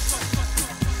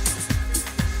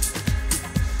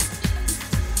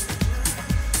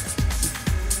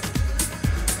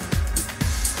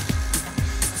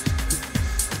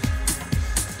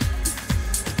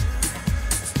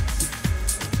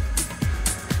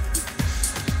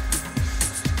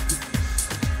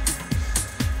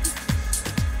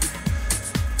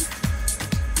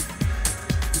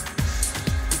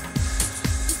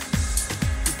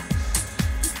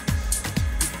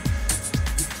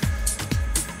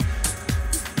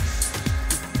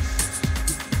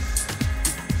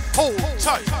 Hold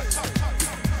tight.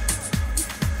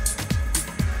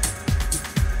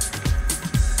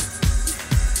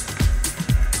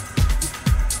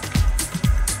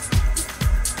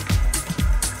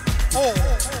 All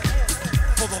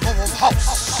for the love of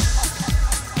house.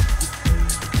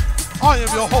 I am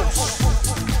your host,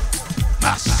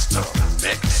 Master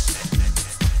Mix.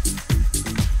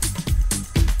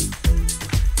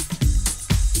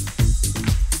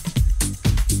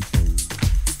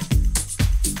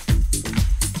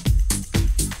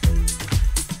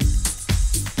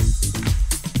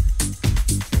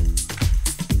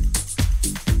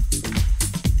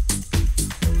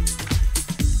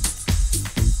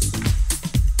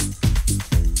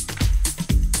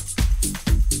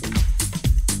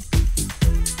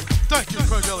 Thank you,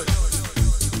 Craig Elliott.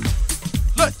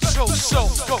 Let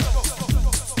yourself go.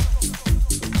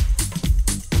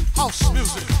 House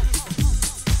music.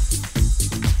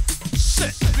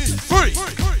 Set me free.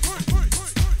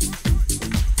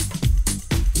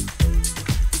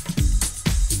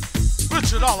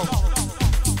 Richard Oliver.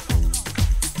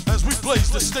 As we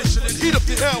blaze the station and heat up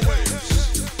the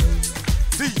airwaves.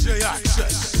 DJ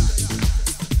Access.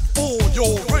 On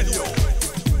your radio.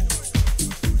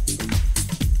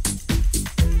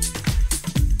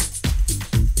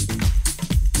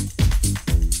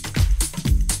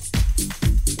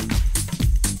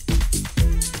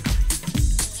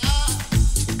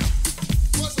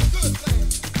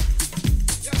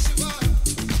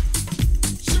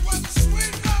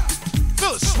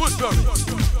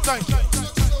 Thank you.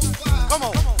 Come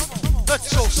on, let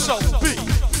yourself be.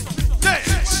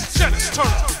 Dance, Janice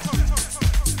Turner,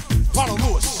 Ronald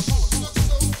Lewis.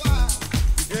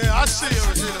 Yeah, I see you,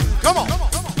 Regina. Come on,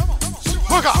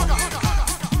 work out.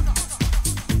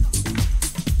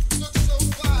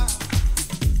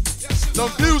 The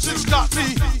music's got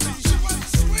me.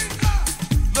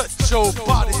 Let your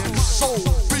body and soul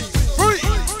be free.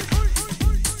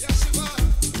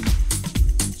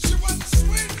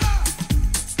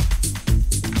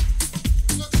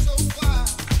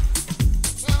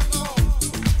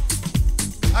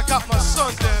 I got my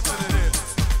son dancing in here.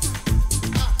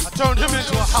 I turned him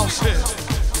into a house head.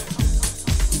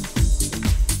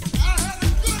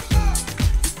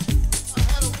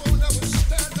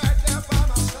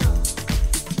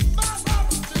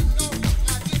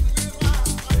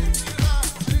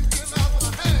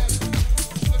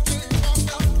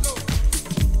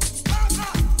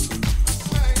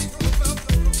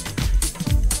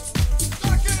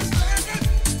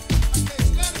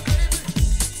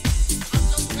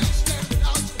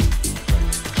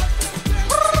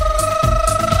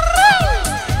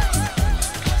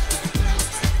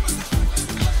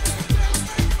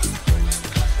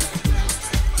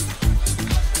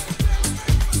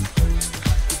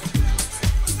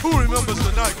 Who remembers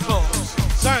the nightclubs?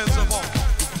 Zanzibar,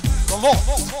 The Loft,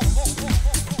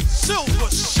 Silver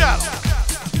Shadow,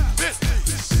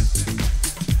 Bentleys,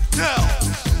 Dells.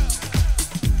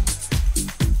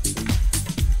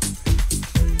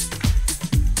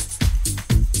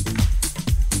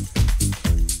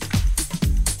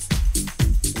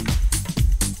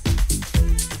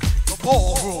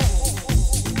 Ballroom,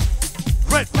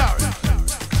 Red Parrot,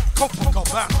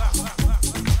 Copacabana.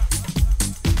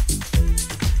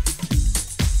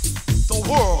 The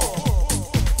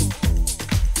world,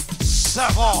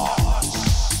 Savage.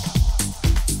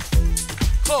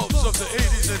 Clubs of the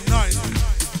 80s and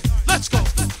 90s. Let's go.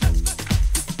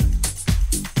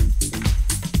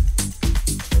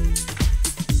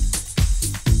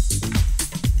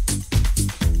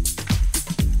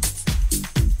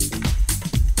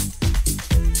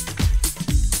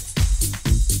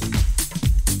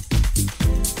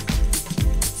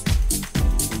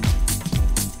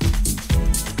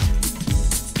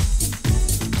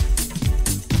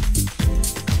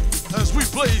 As we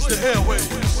blaze the airways,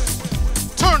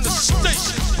 turn the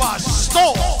station by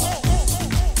storm.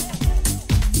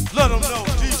 Let them know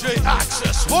DJ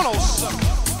Access 107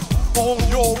 on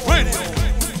your radio.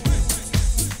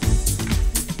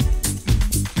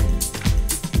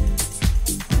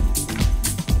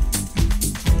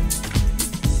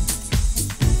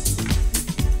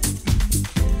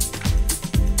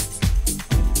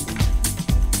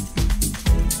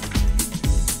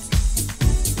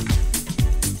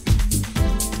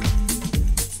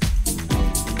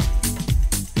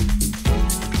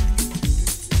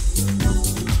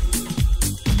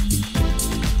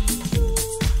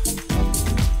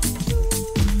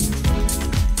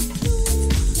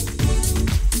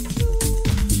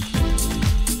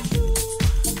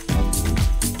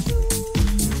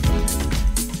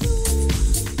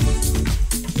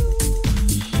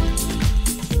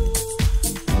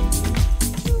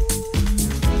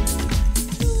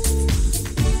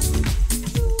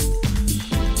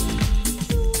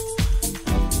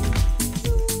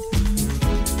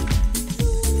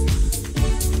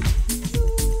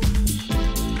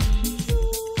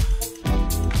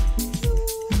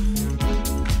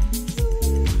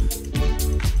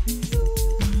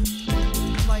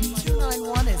 Flight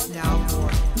 291 is now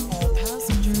boarding. All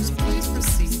passengers, please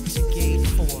proceed to gate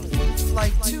 4.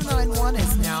 Flight 291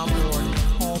 is now boarding.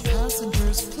 All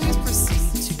passengers, please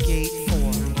proceed to gate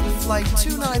 4. Flight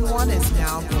 291 is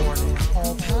now boarding.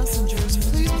 All passengers,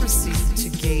 please proceed to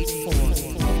gate 4.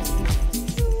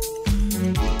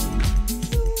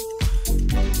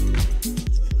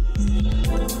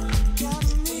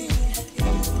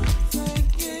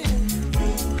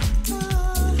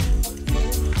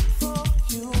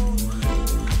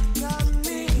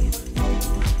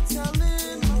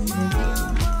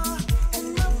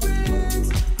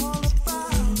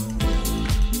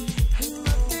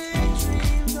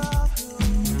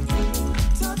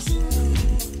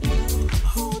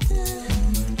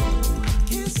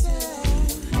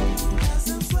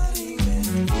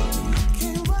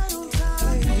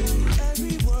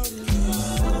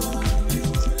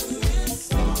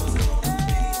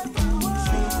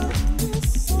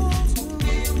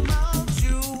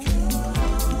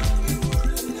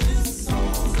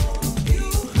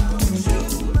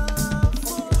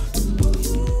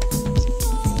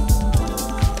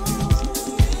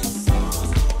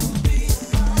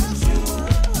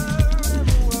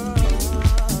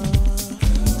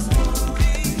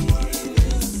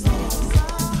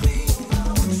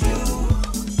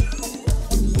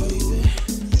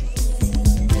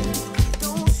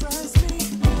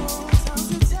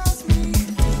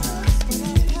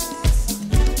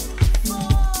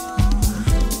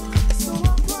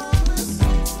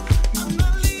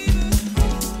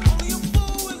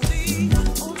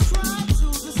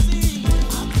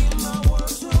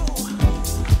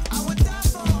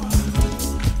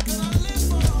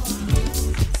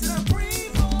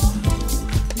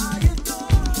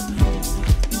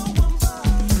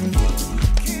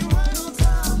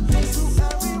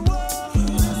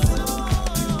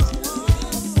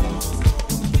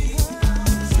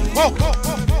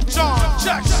 John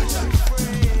Jackson.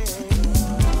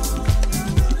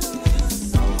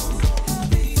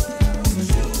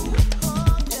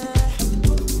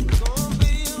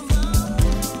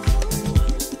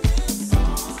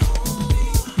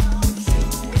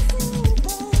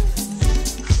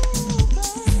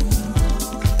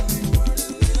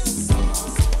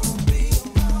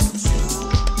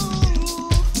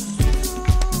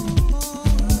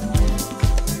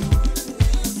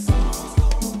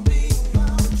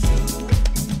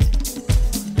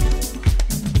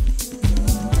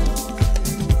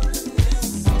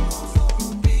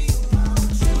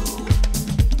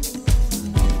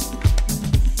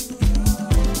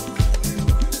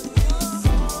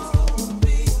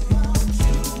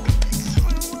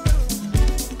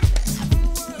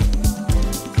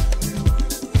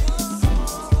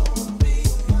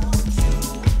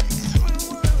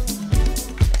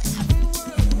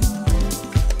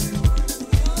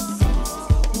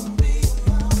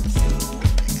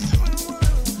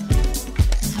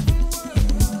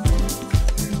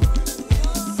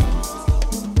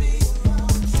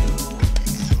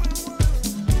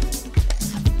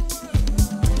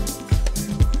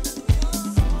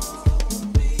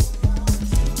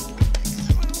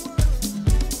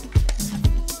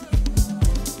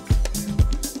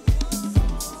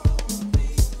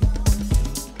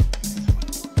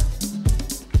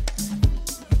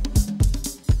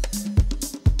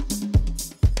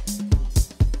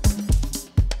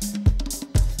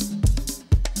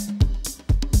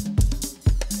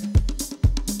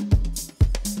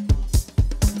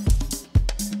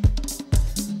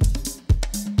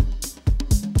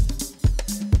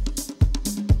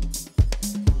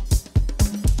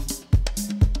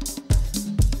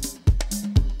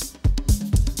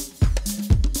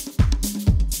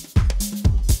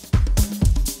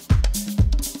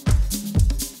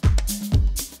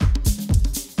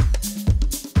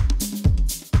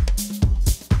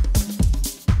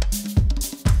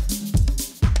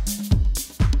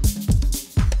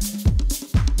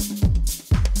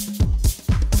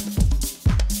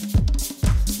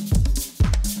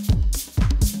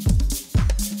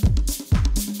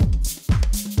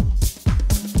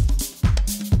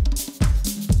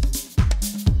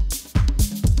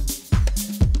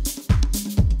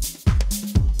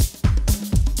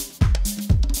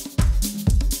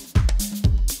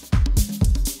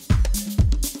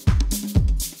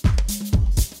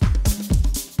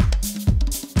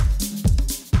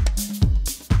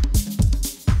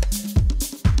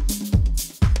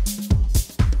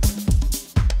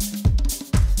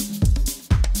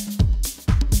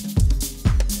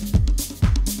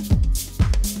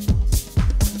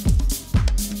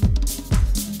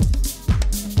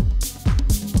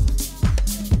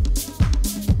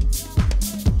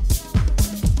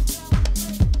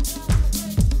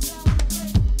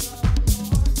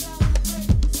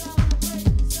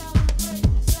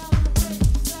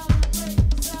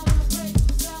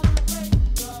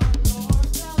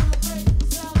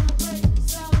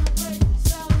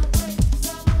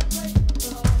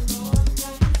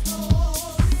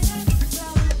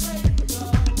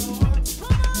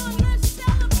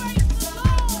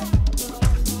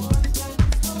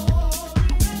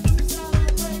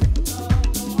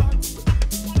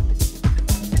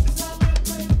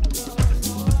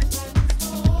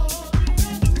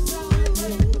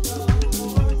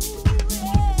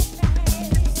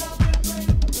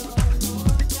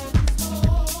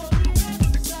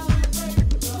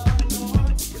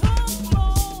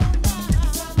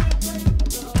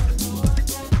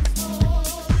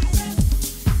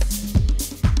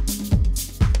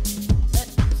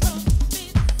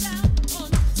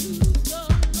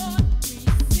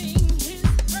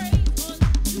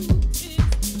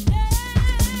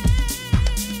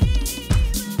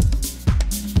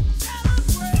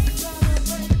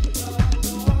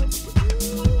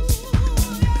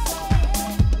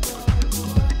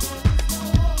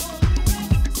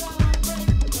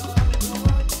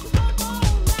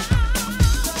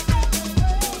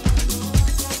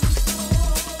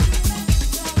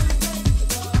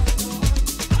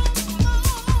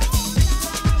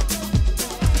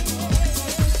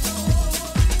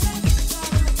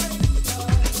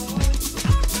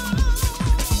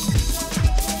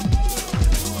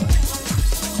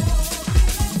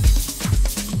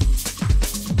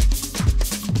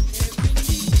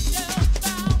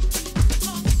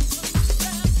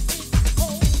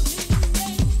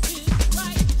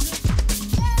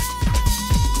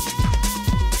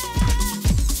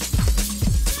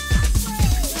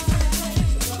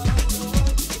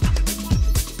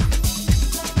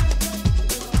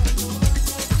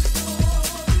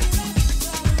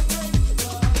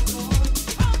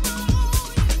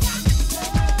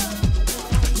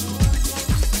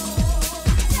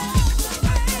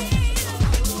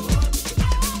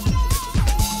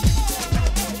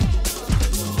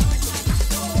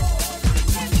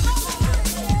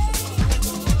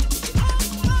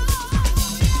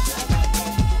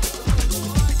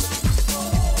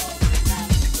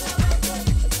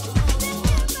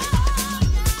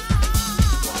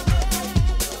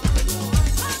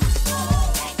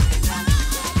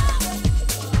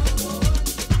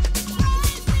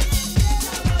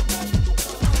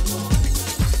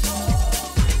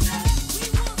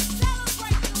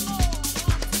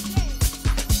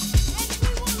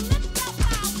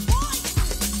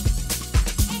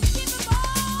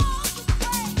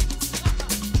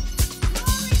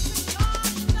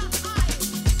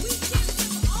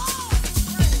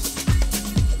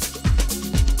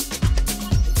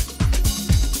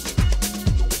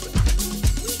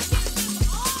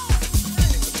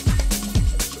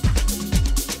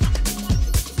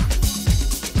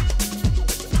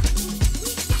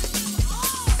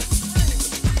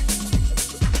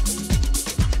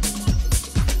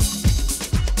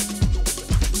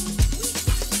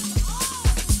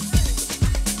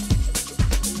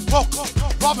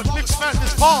 Robert Nix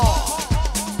Madness Ball,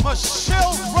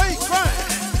 Michelle Ray Grant,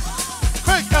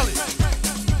 Craig Elliott.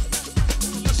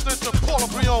 Listening to Paula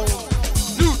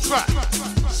Brione's new track,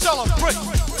 Celebrate.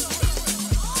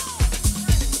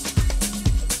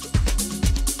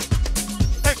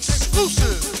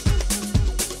 Exclusive.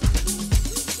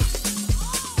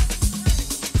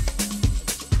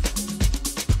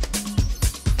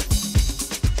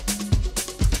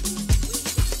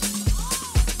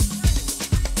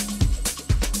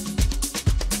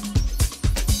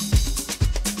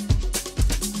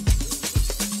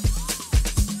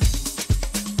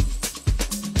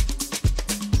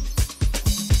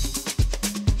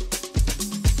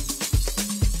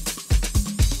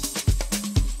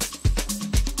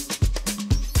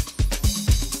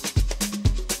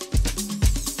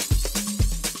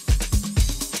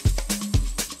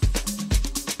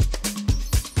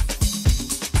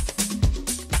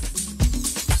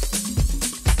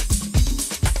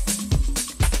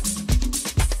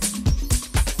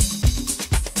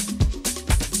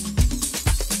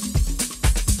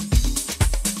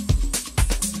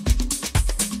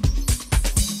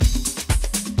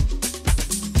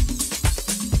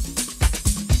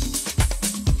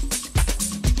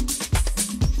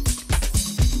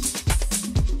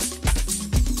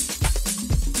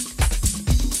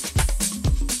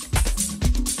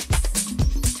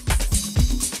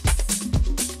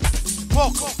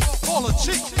 Welcome, Paula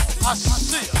G. I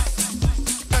see ya.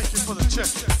 Thank you for the check.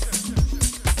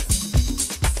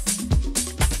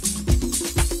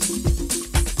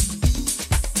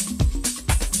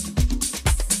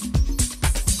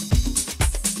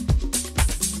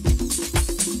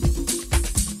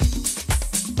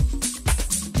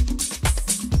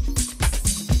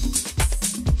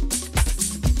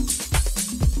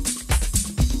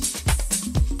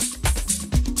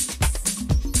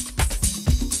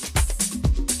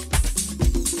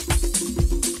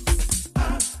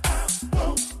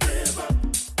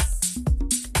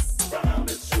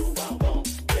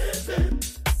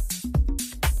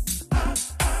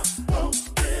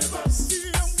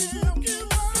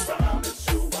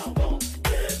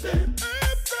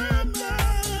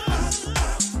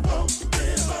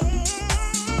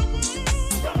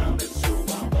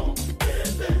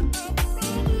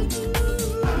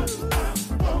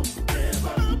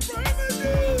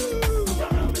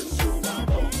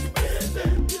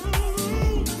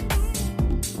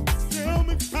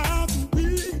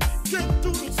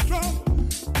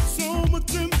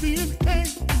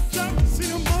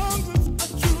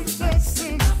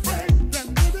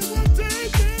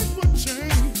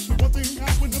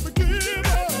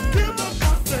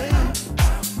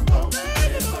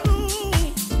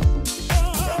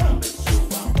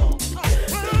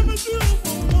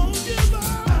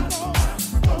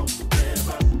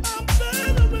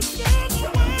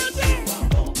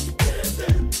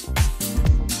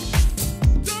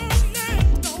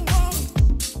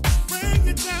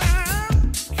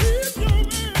 Keep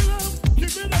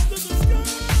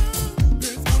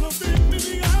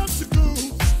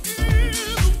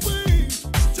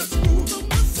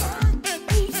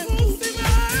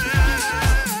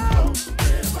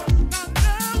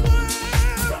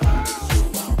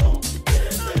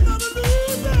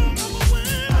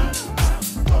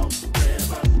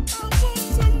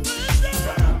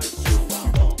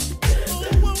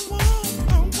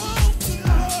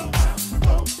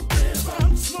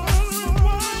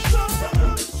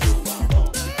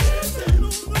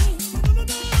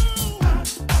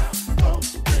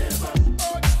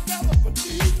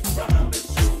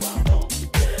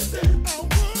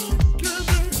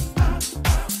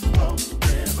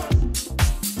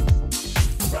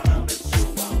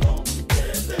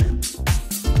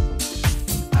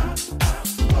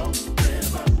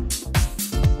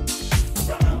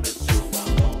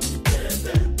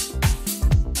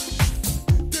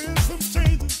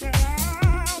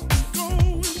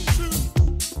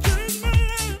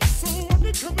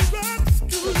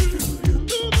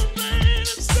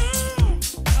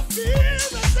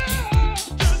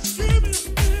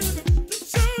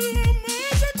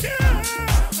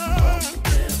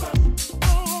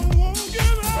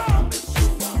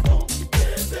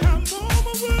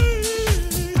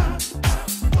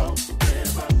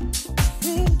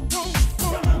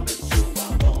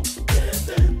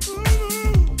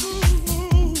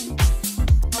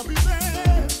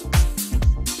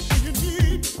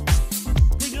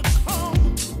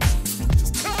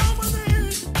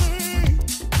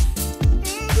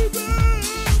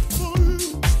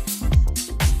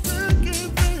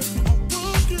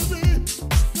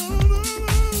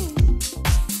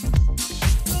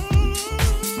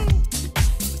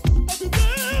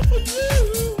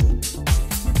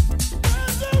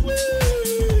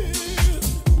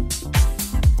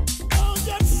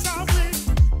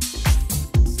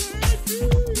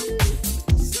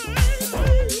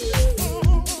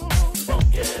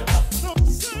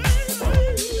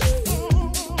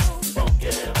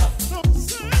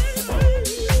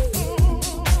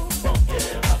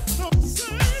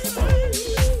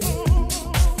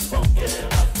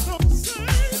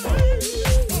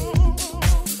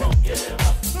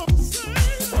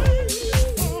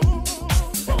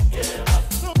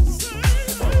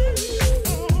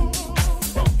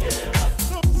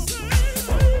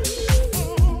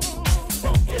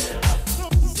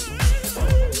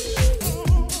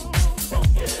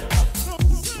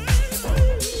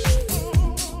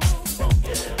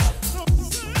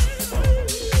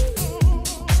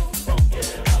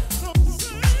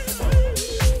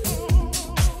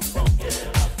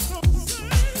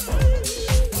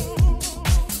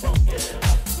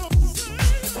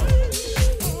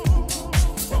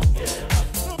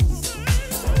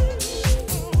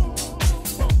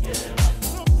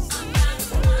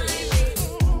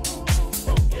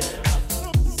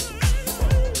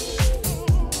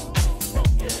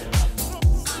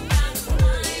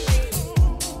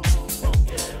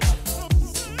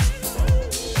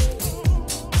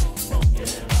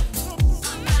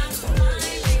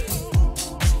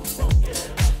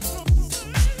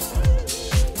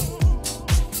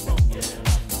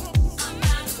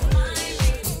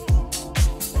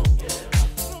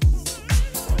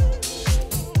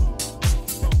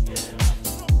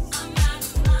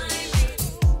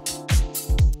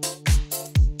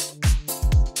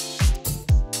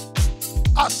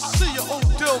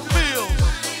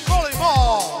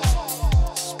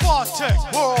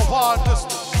hard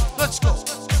listeners. Let's go.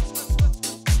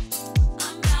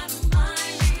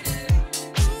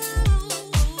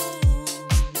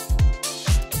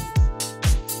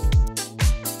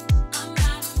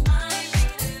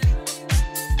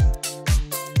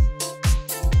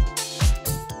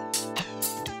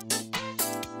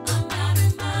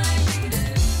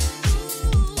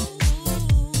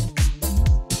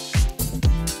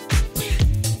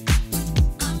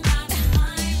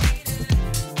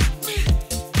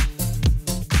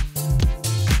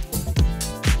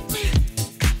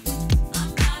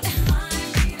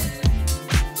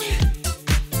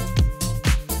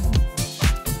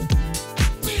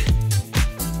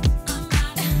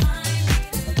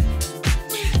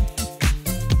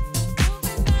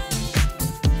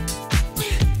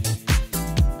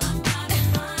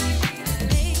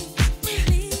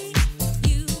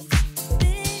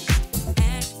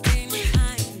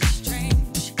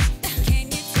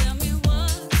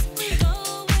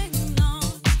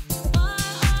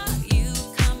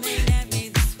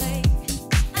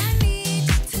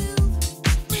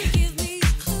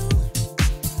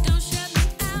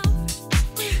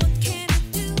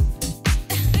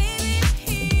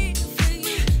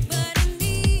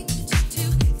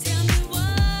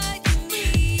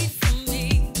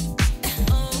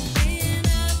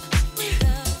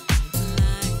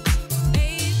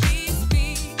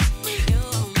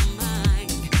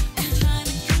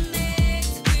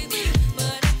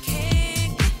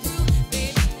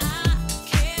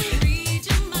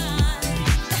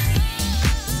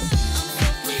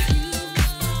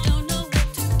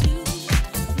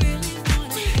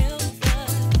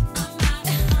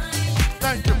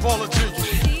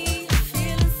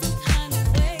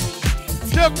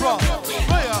 Deborah,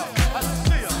 Leah, I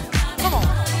see ya. Come on.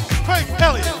 Craig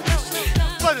Elliott,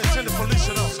 Flight Attendant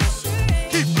Felicia Nelson.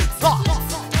 Keep it locked.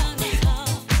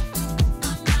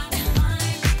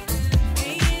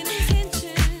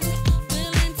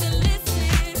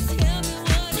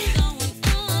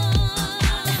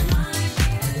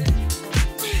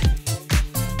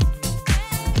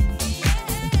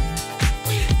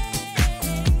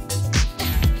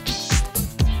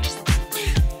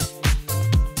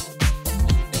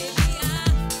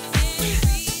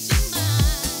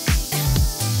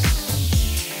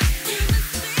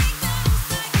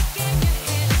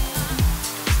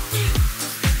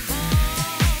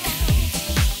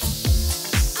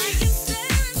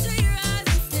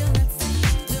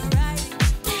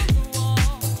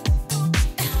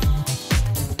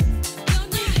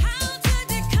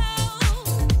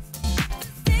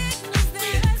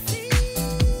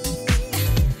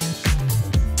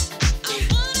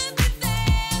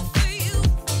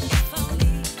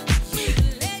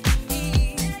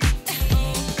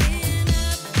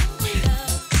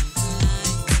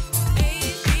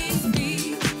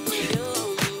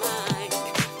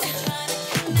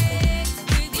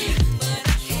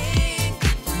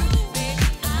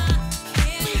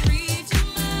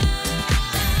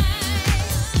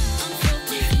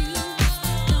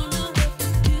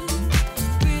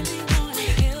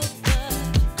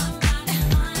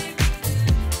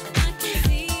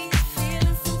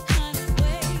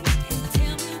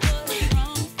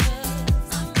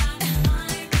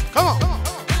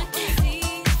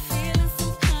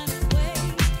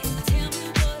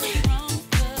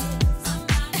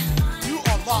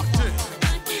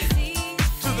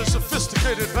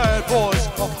 Bad boys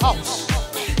of house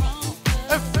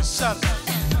every Saturday,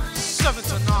 7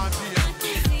 to 9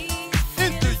 p.m.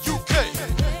 in the UK,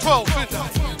 12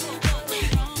 midnight.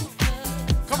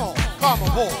 Come on, come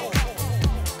aboard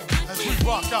as we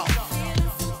rock out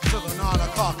to the 9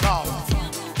 o'clock hour.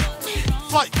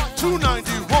 Flight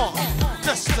 291,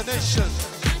 destination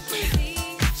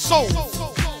Seoul.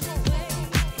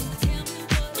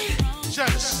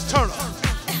 Janice Turner,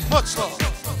 much love.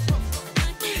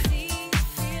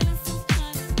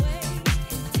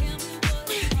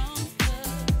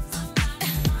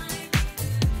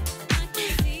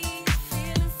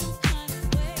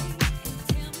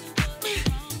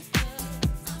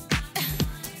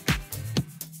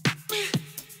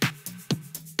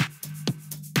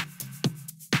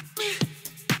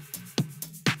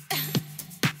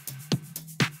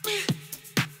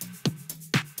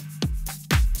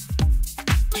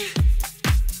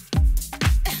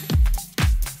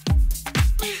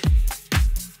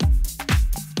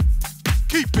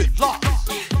 Keep it locked.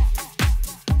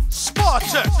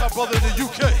 Spartex, our brother in the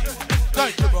UK.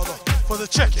 Thank you, brother, for the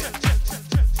check-in.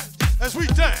 As we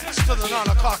dance to the 9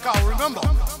 o'clock hour, remember,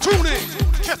 tune in,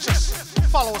 catch us,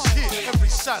 follow us here every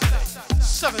Saturday,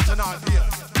 7 to 9 p.m.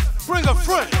 Bring a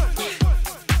friend,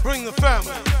 bring the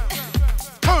family.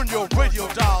 Turn your radio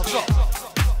dials up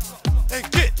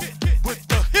and get with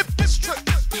the hippest trip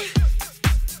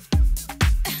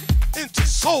into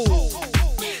soul.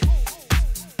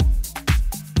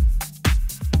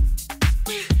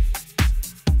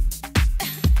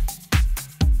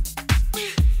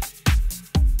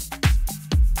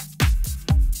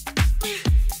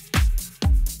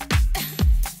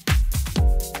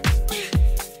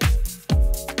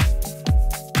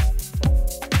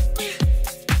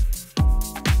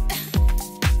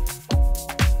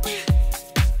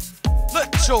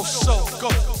 Yourself go.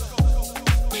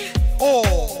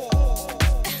 All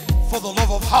for the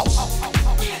love of house.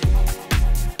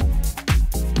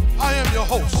 I am your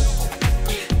host,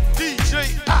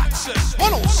 DJ Access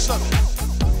 107,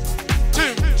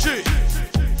 Tim G,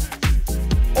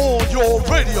 on your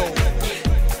radio.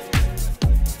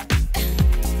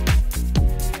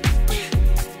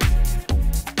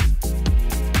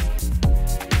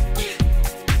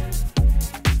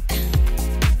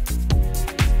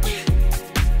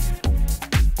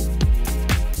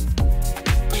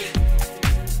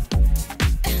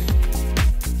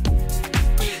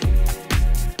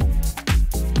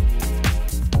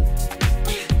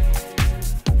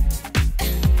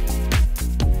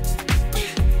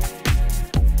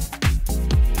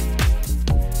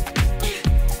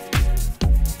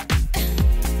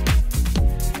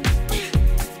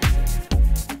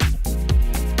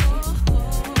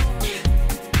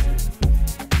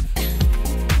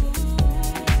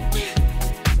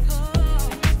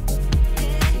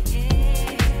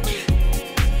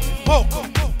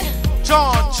 Welcome,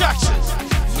 John Jackson,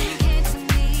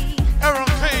 Aaron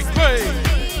K. Gray,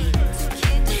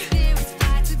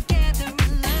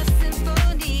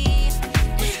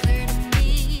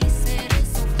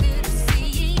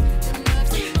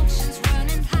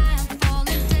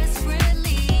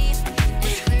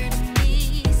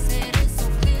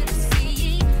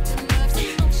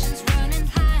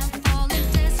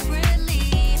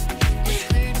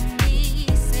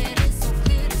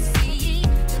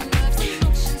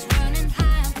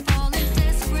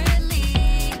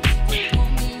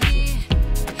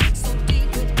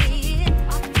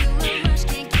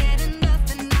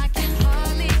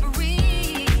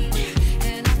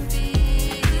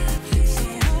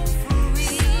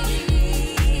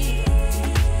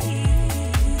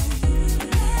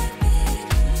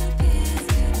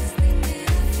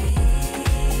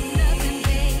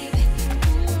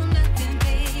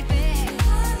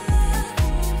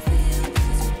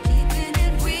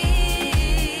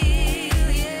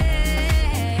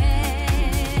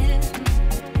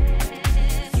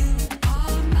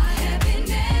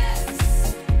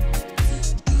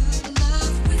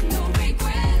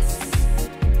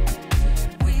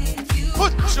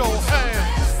 put your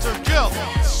hands together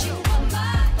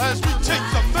as we take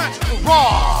the magical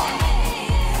ride.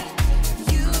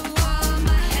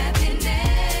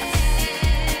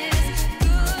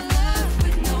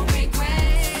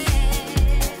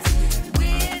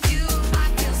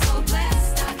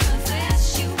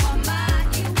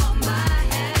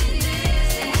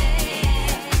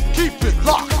 Keep it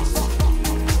locked.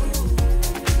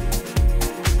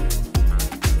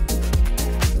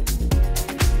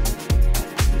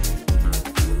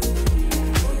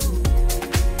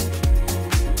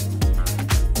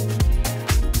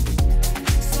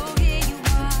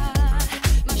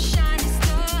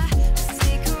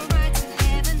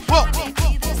 Welcome,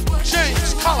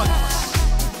 James Collins.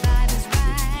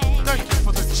 Thank you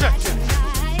for the check-in.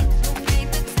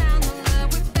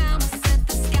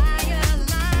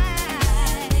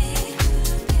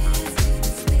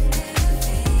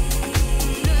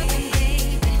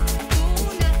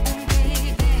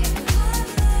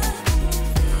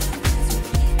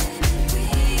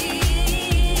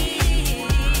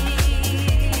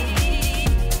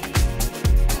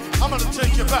 I'm gonna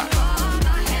take you back.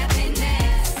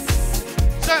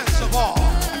 Zanzibar.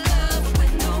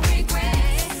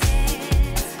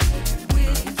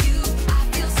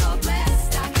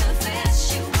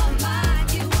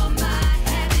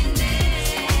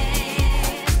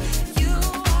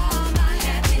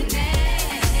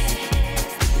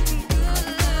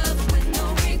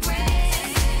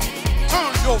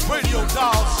 Turn your radio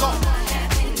dials up.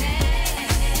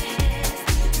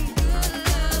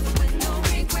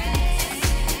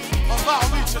 Allow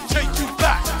me to take you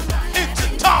back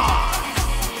into time.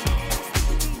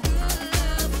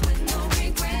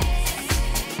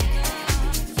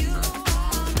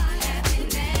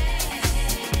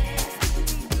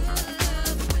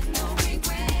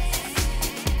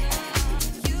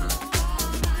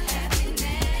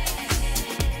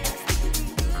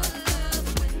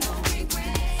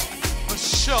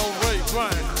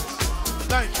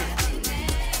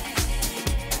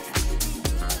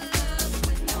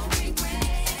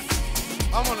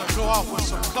 I'm gonna go out with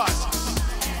some classics.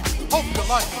 Hope you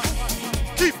like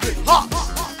it. Keep it hot.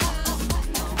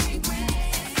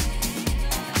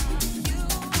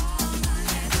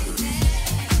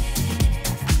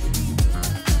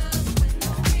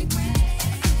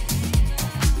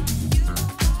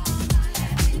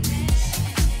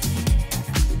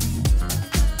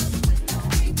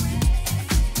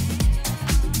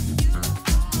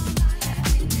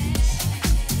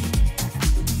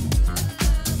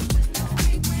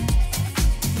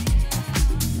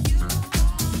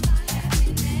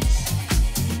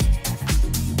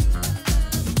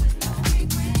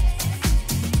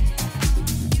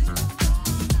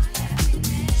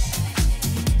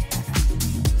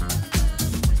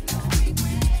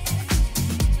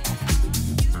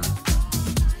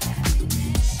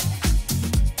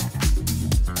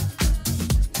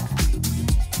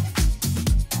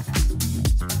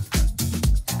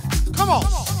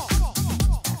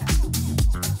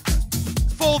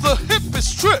 For the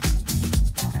hippest trip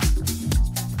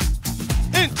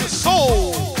into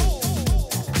soul.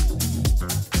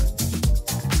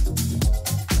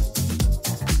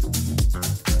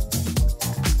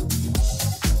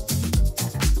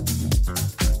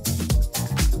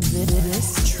 This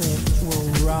trip will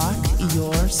rock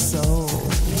your soul.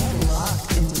 Get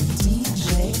locked into DJ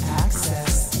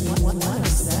Access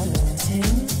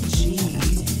 107 G.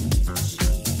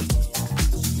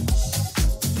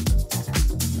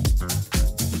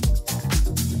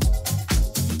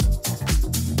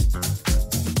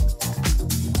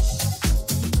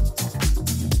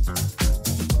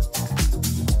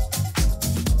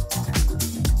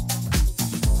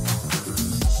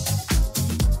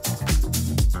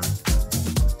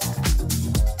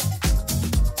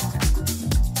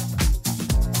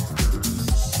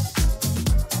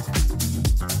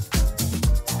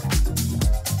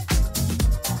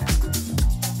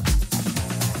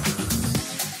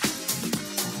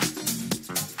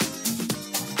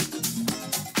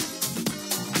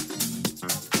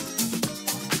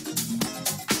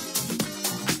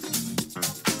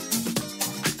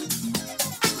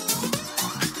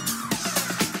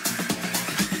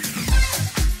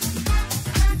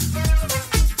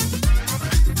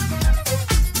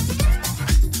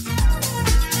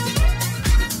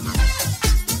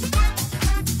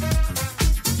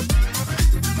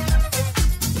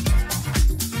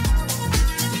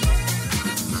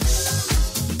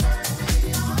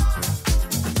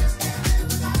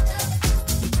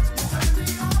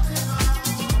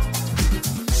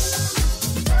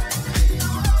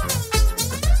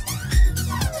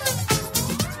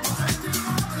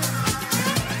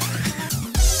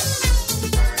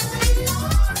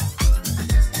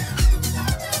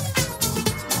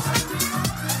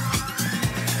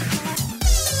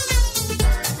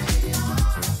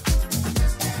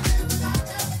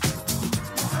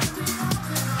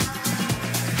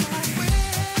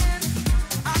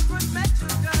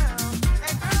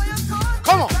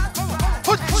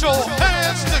 Put your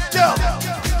hands together.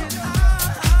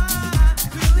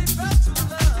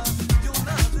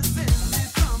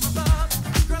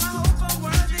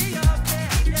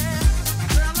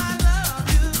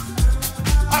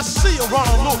 I see you,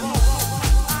 Ronald Lewis.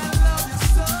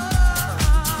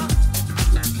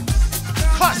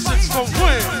 Classics from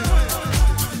when?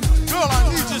 Girl, I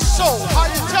need your soul. How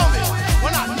you tell me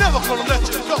when I never gonna let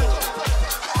you go?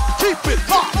 Keep it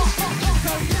hot.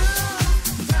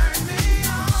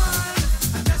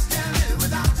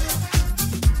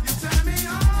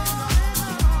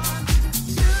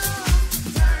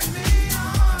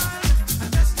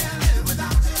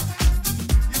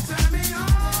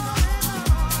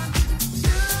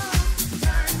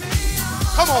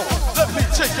 Come on, let me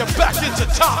take you back into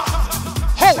time.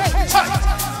 Hold tight.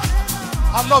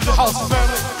 I love the house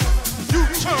family. You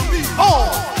turn me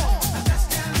on.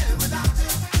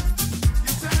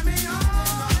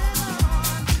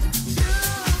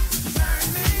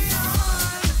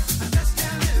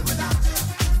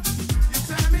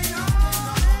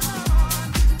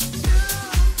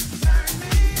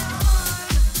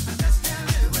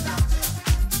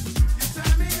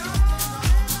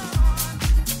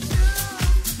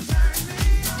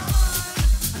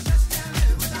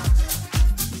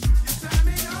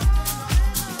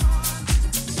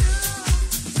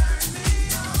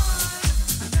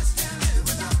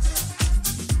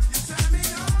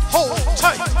 Hold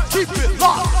tight, keep it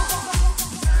locked.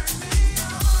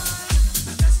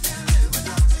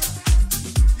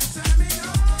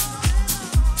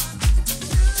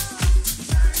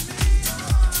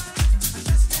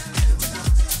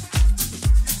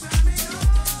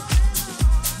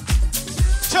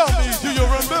 Tell me, do you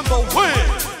remember when?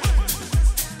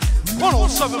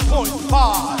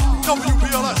 107.5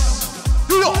 WBLS,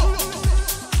 New York.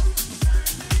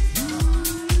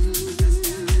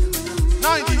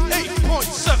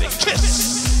 98.7 KISS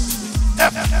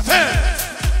FM.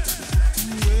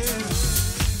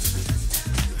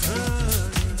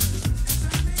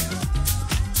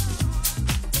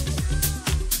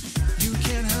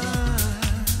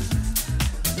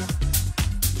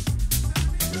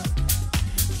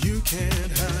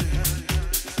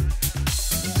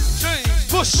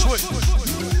 Bushwick,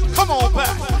 come on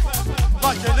back,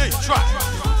 like an 8-track.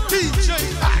 DJ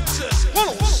Access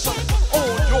 107 on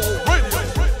your radio.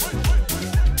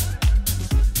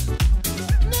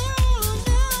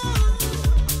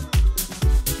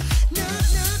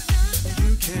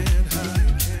 You can't hide,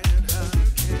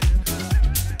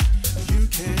 you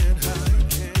can't hide, you can't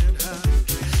hide,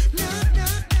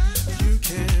 you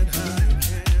can't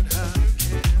hide.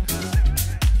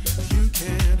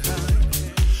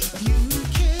 You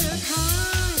can't hide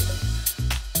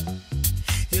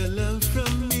your love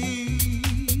from me.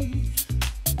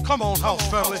 Come on, house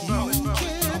family,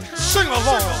 sing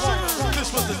along.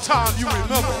 This was the time you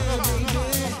remember.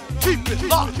 Keep it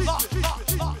locked.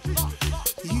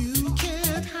 You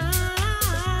can't hide,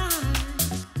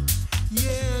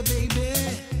 yeah, baby.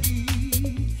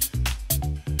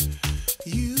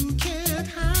 You can't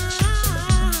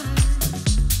hide,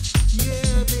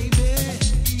 yeah, baby.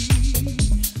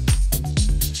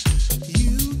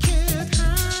 You can't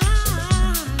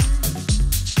hide,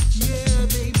 yeah,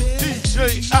 baby. DJ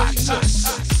Access,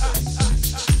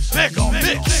 Mega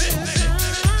Mix.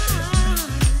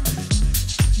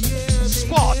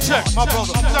 Squad Tech, my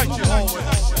brother, thank you always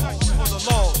for the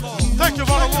love. Thank you,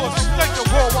 Ronald Lewis. Thank you,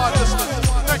 worldwide listeners.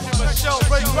 Thank you, Michelle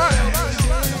Ray Bang.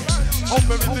 Hope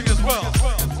everything is well.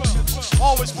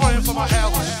 Always praying for my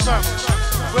Alice family,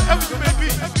 wherever you may be.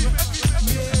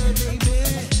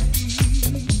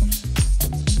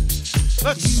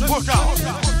 Let's work out.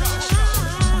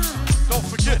 Don't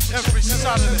forget, every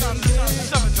Saturday,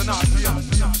 7 to 9 p.m.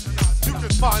 You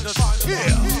can find us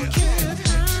here.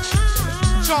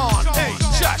 John A.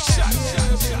 Jackson,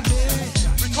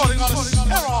 recording on the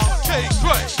R.K.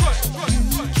 Gray.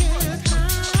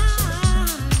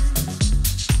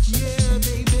 Yeah,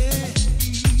 baby.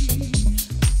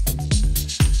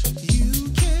 You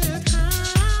can't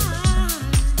hide,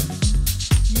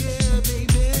 yeah,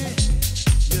 baby.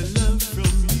 Your love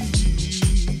from me,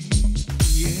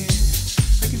 yeah.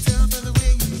 I can tell by the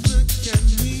way you look at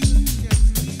me.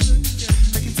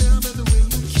 I can tell by the way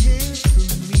you care for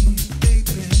me,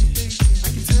 baby. I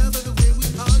can tell by the way we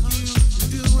argue and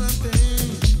do our thing.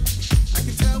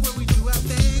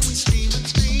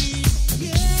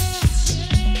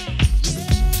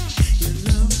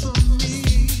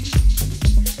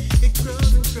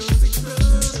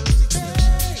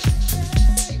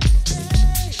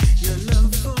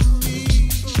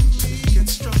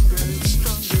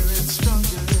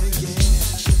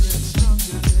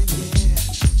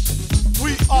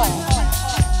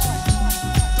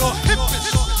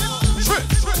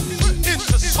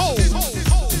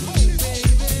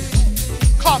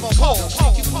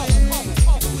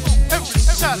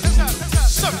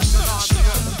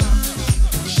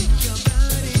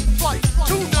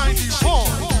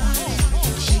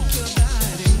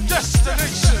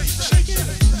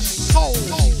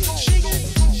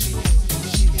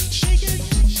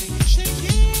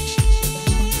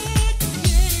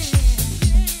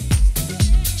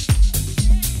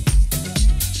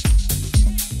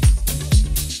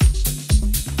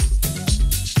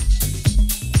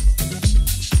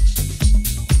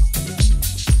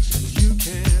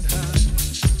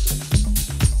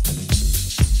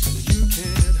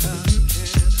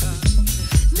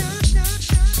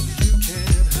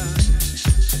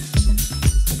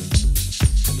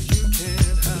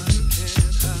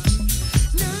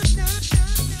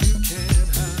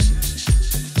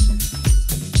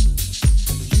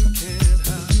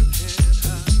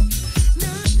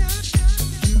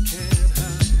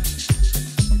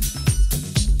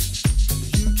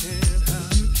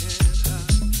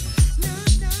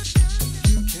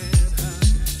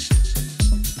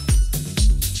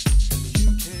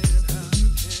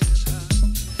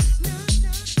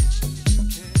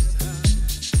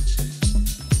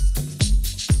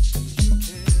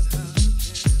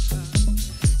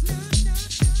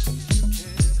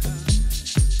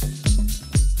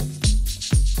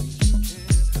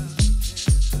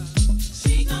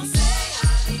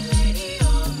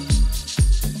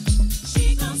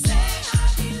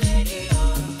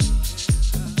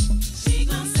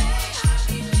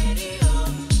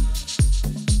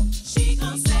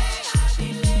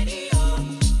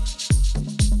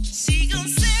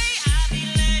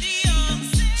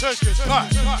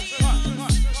 back.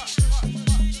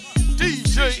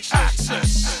 DJ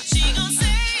Access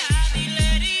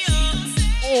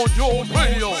on your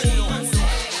radio.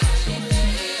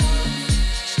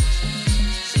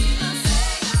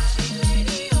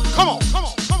 Come on, come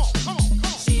on, come on, come on, come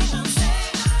on.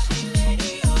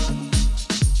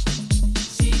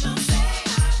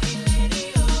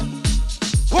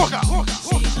 Walk out, walk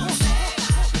out, walk out, walk out.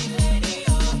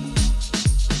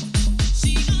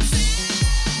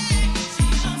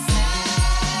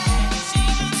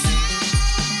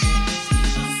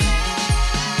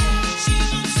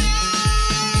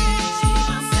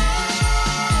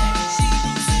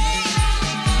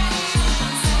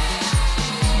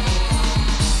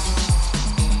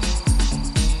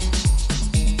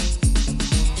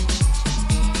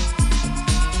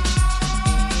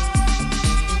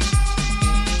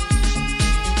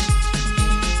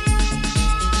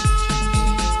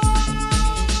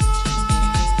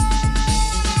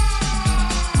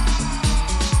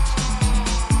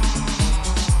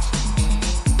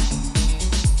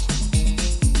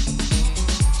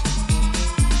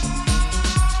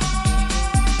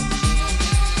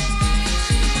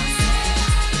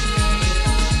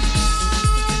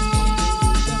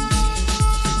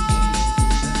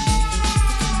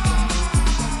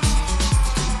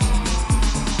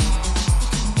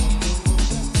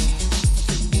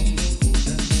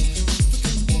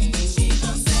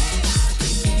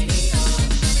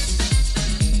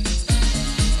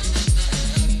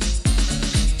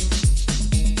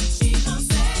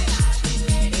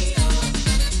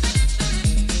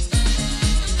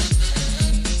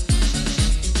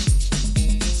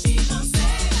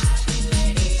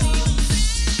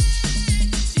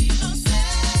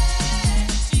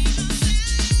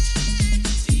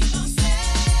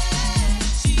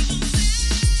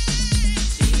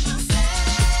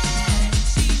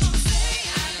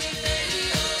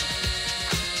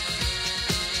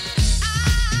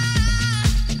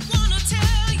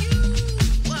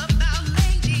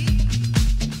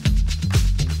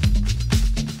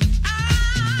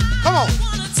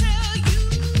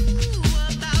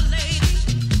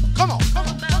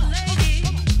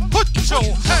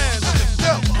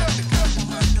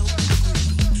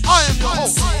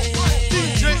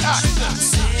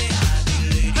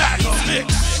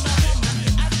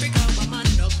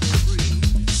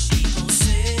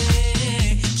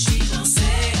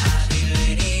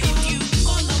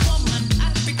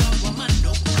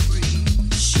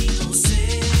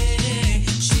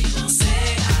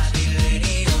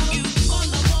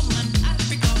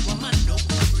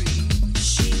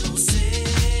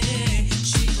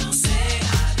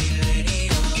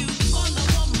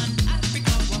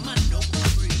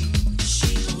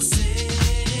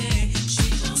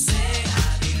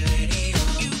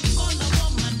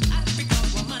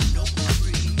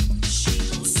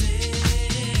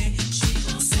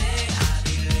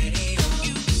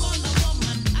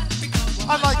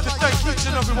 I'd like to thank each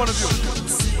and every one of you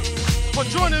for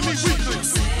joining me weekly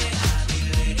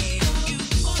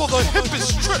for the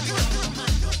hippest trip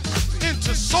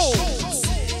into soul.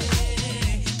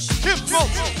 Kim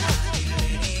Fulton,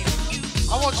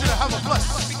 I want you to have a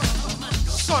blessed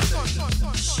Sunday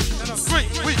and a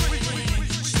great week.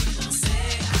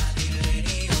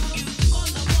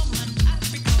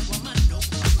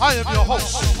 I am your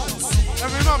host.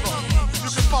 And remember, you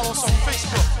can follow us on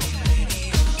Facebook,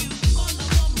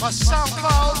 my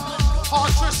SoundCloud,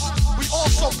 Hartress. We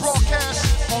also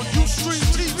broadcast on Ustream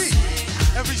TV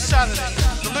every Saturday.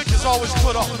 The link is always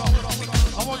put up.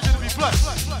 I want you to be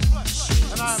blessed.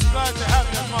 And I am glad to have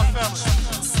you as my family.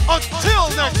 Until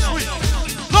next week,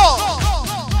 love,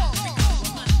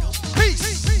 peace,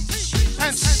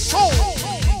 and soul.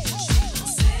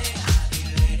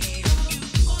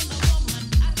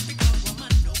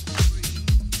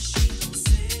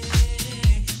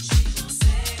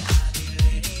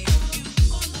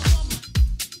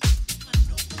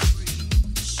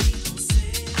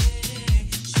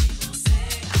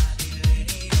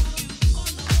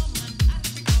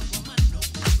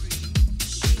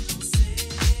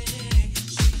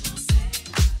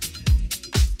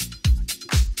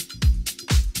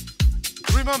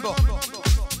 Remember,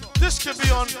 this can be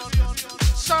on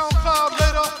SoundCloud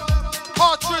later,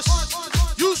 Hartress,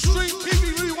 Ustream TV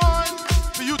Rewind,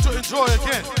 for you to enjoy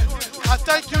again. I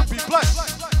thank you, be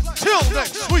blessed. Till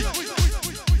next week.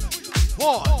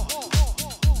 One.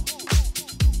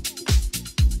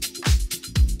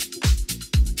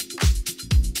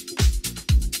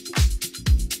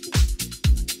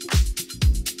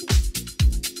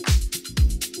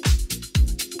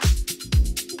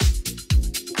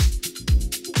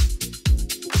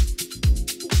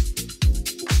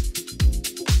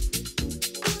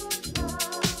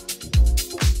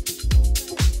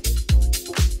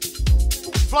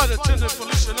 Flight attendant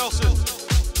Felicia Nelson,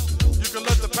 you can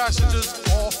let the passengers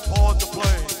off on the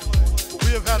plane.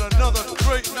 We have had another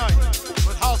great night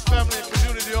with house, family, and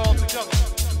community all together.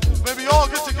 Maybe all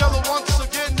get together once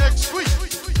again next week.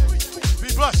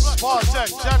 Be blessed.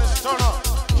 Spartek, Janice Turner,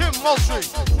 Kim Moultrie.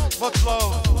 Much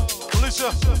love.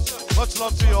 Felicia, much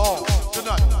love to you all. Good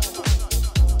night.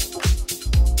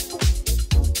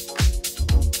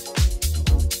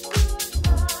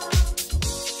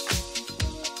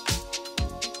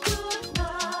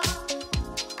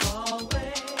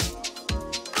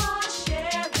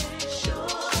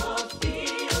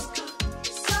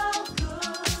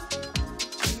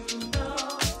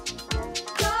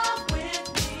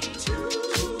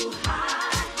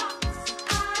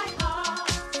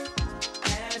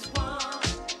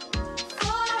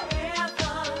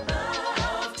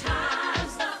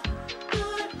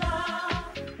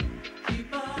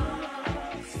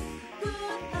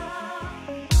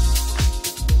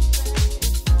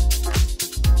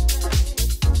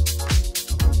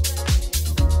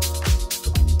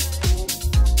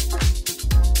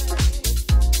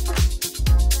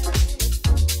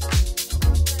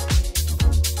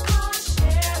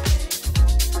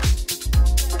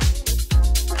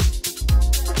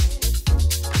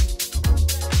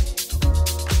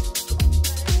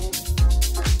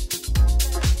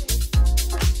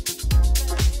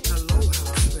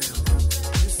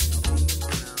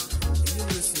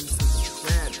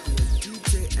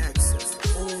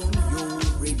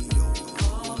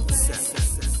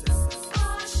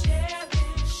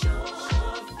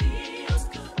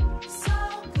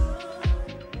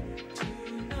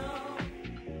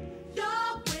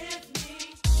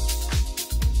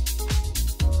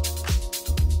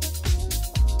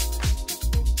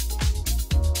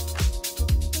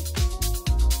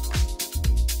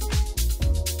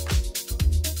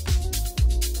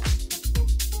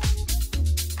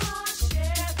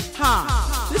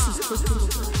 Hi, this is Crystal,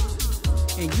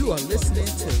 and you are listening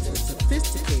to the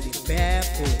Sophisticated Bad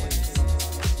Boys,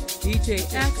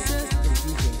 DJ Access and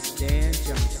DJ Stan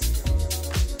Johnson.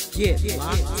 Get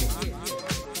locked in.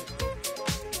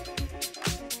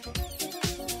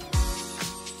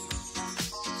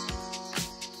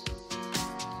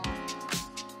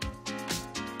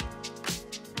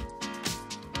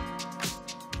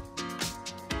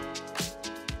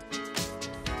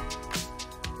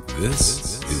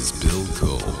 This is Bill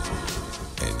Cole,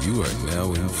 and you are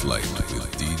now in flight with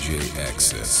DJ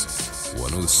Access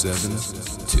 107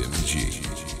 Tim G.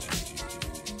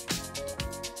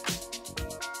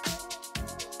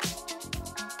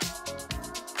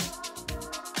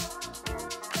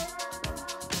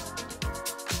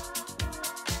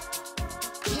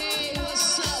 Hey,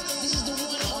 what's up? This is the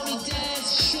one and only Daz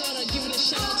Shorter. Giving a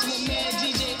shout out to my man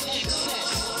DJ Access.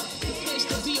 The place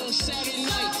to be on Saturday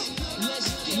nights.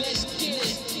 Let's get it.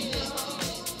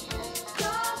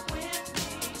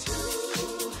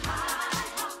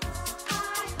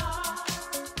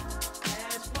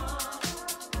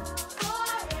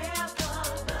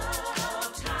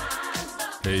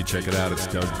 Hey, check it out. It's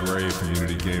Doug Gray from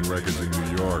Unity Gain Records in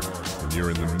New York. And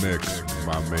you're in the mix with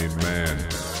my main man,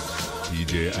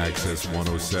 DJ Access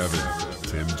 107,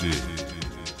 Tim G.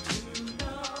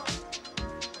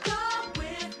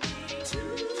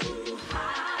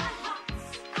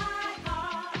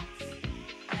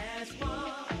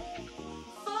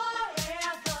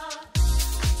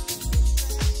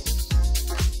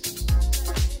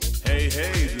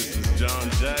 Hey, this is John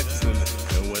Jackson,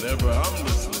 and whenever I'm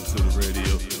listening to the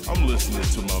radio, I'm listening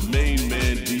to my main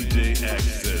man, DJ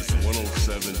Access,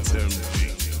 107 Tim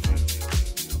G.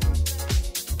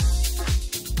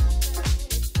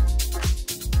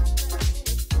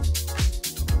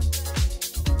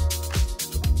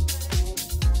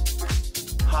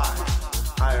 Hi,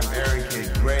 I am Aaron K.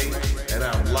 Gray, and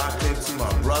I'm locked into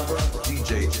my brother,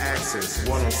 DJ Access,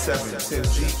 107 Tim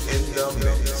G in the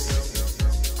mix.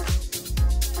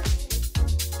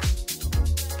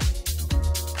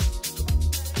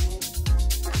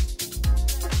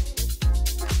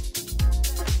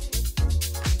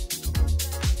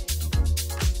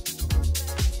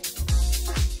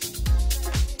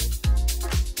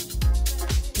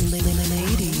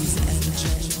 Ladies and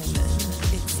gentlemen,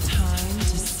 it's time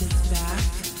to sit back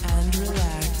and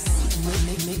relax.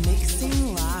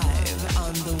 Mixing live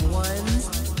on the ones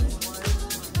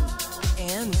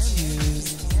and twos.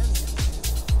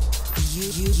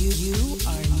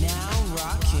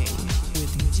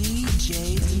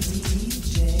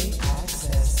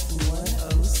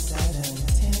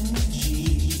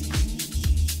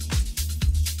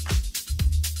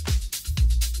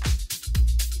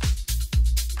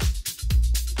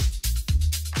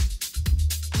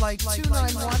 Flight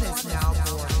 291 is now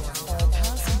boarding. All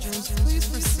passengers, please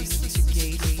proceed to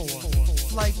gate 4.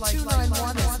 Flight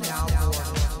 291 is now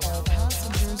boarding. All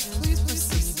passengers, please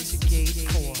proceed to gate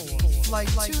 4. Flight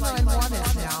 291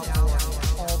 is now boarding.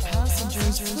 All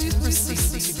passengers, please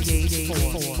proceed to gate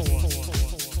 4.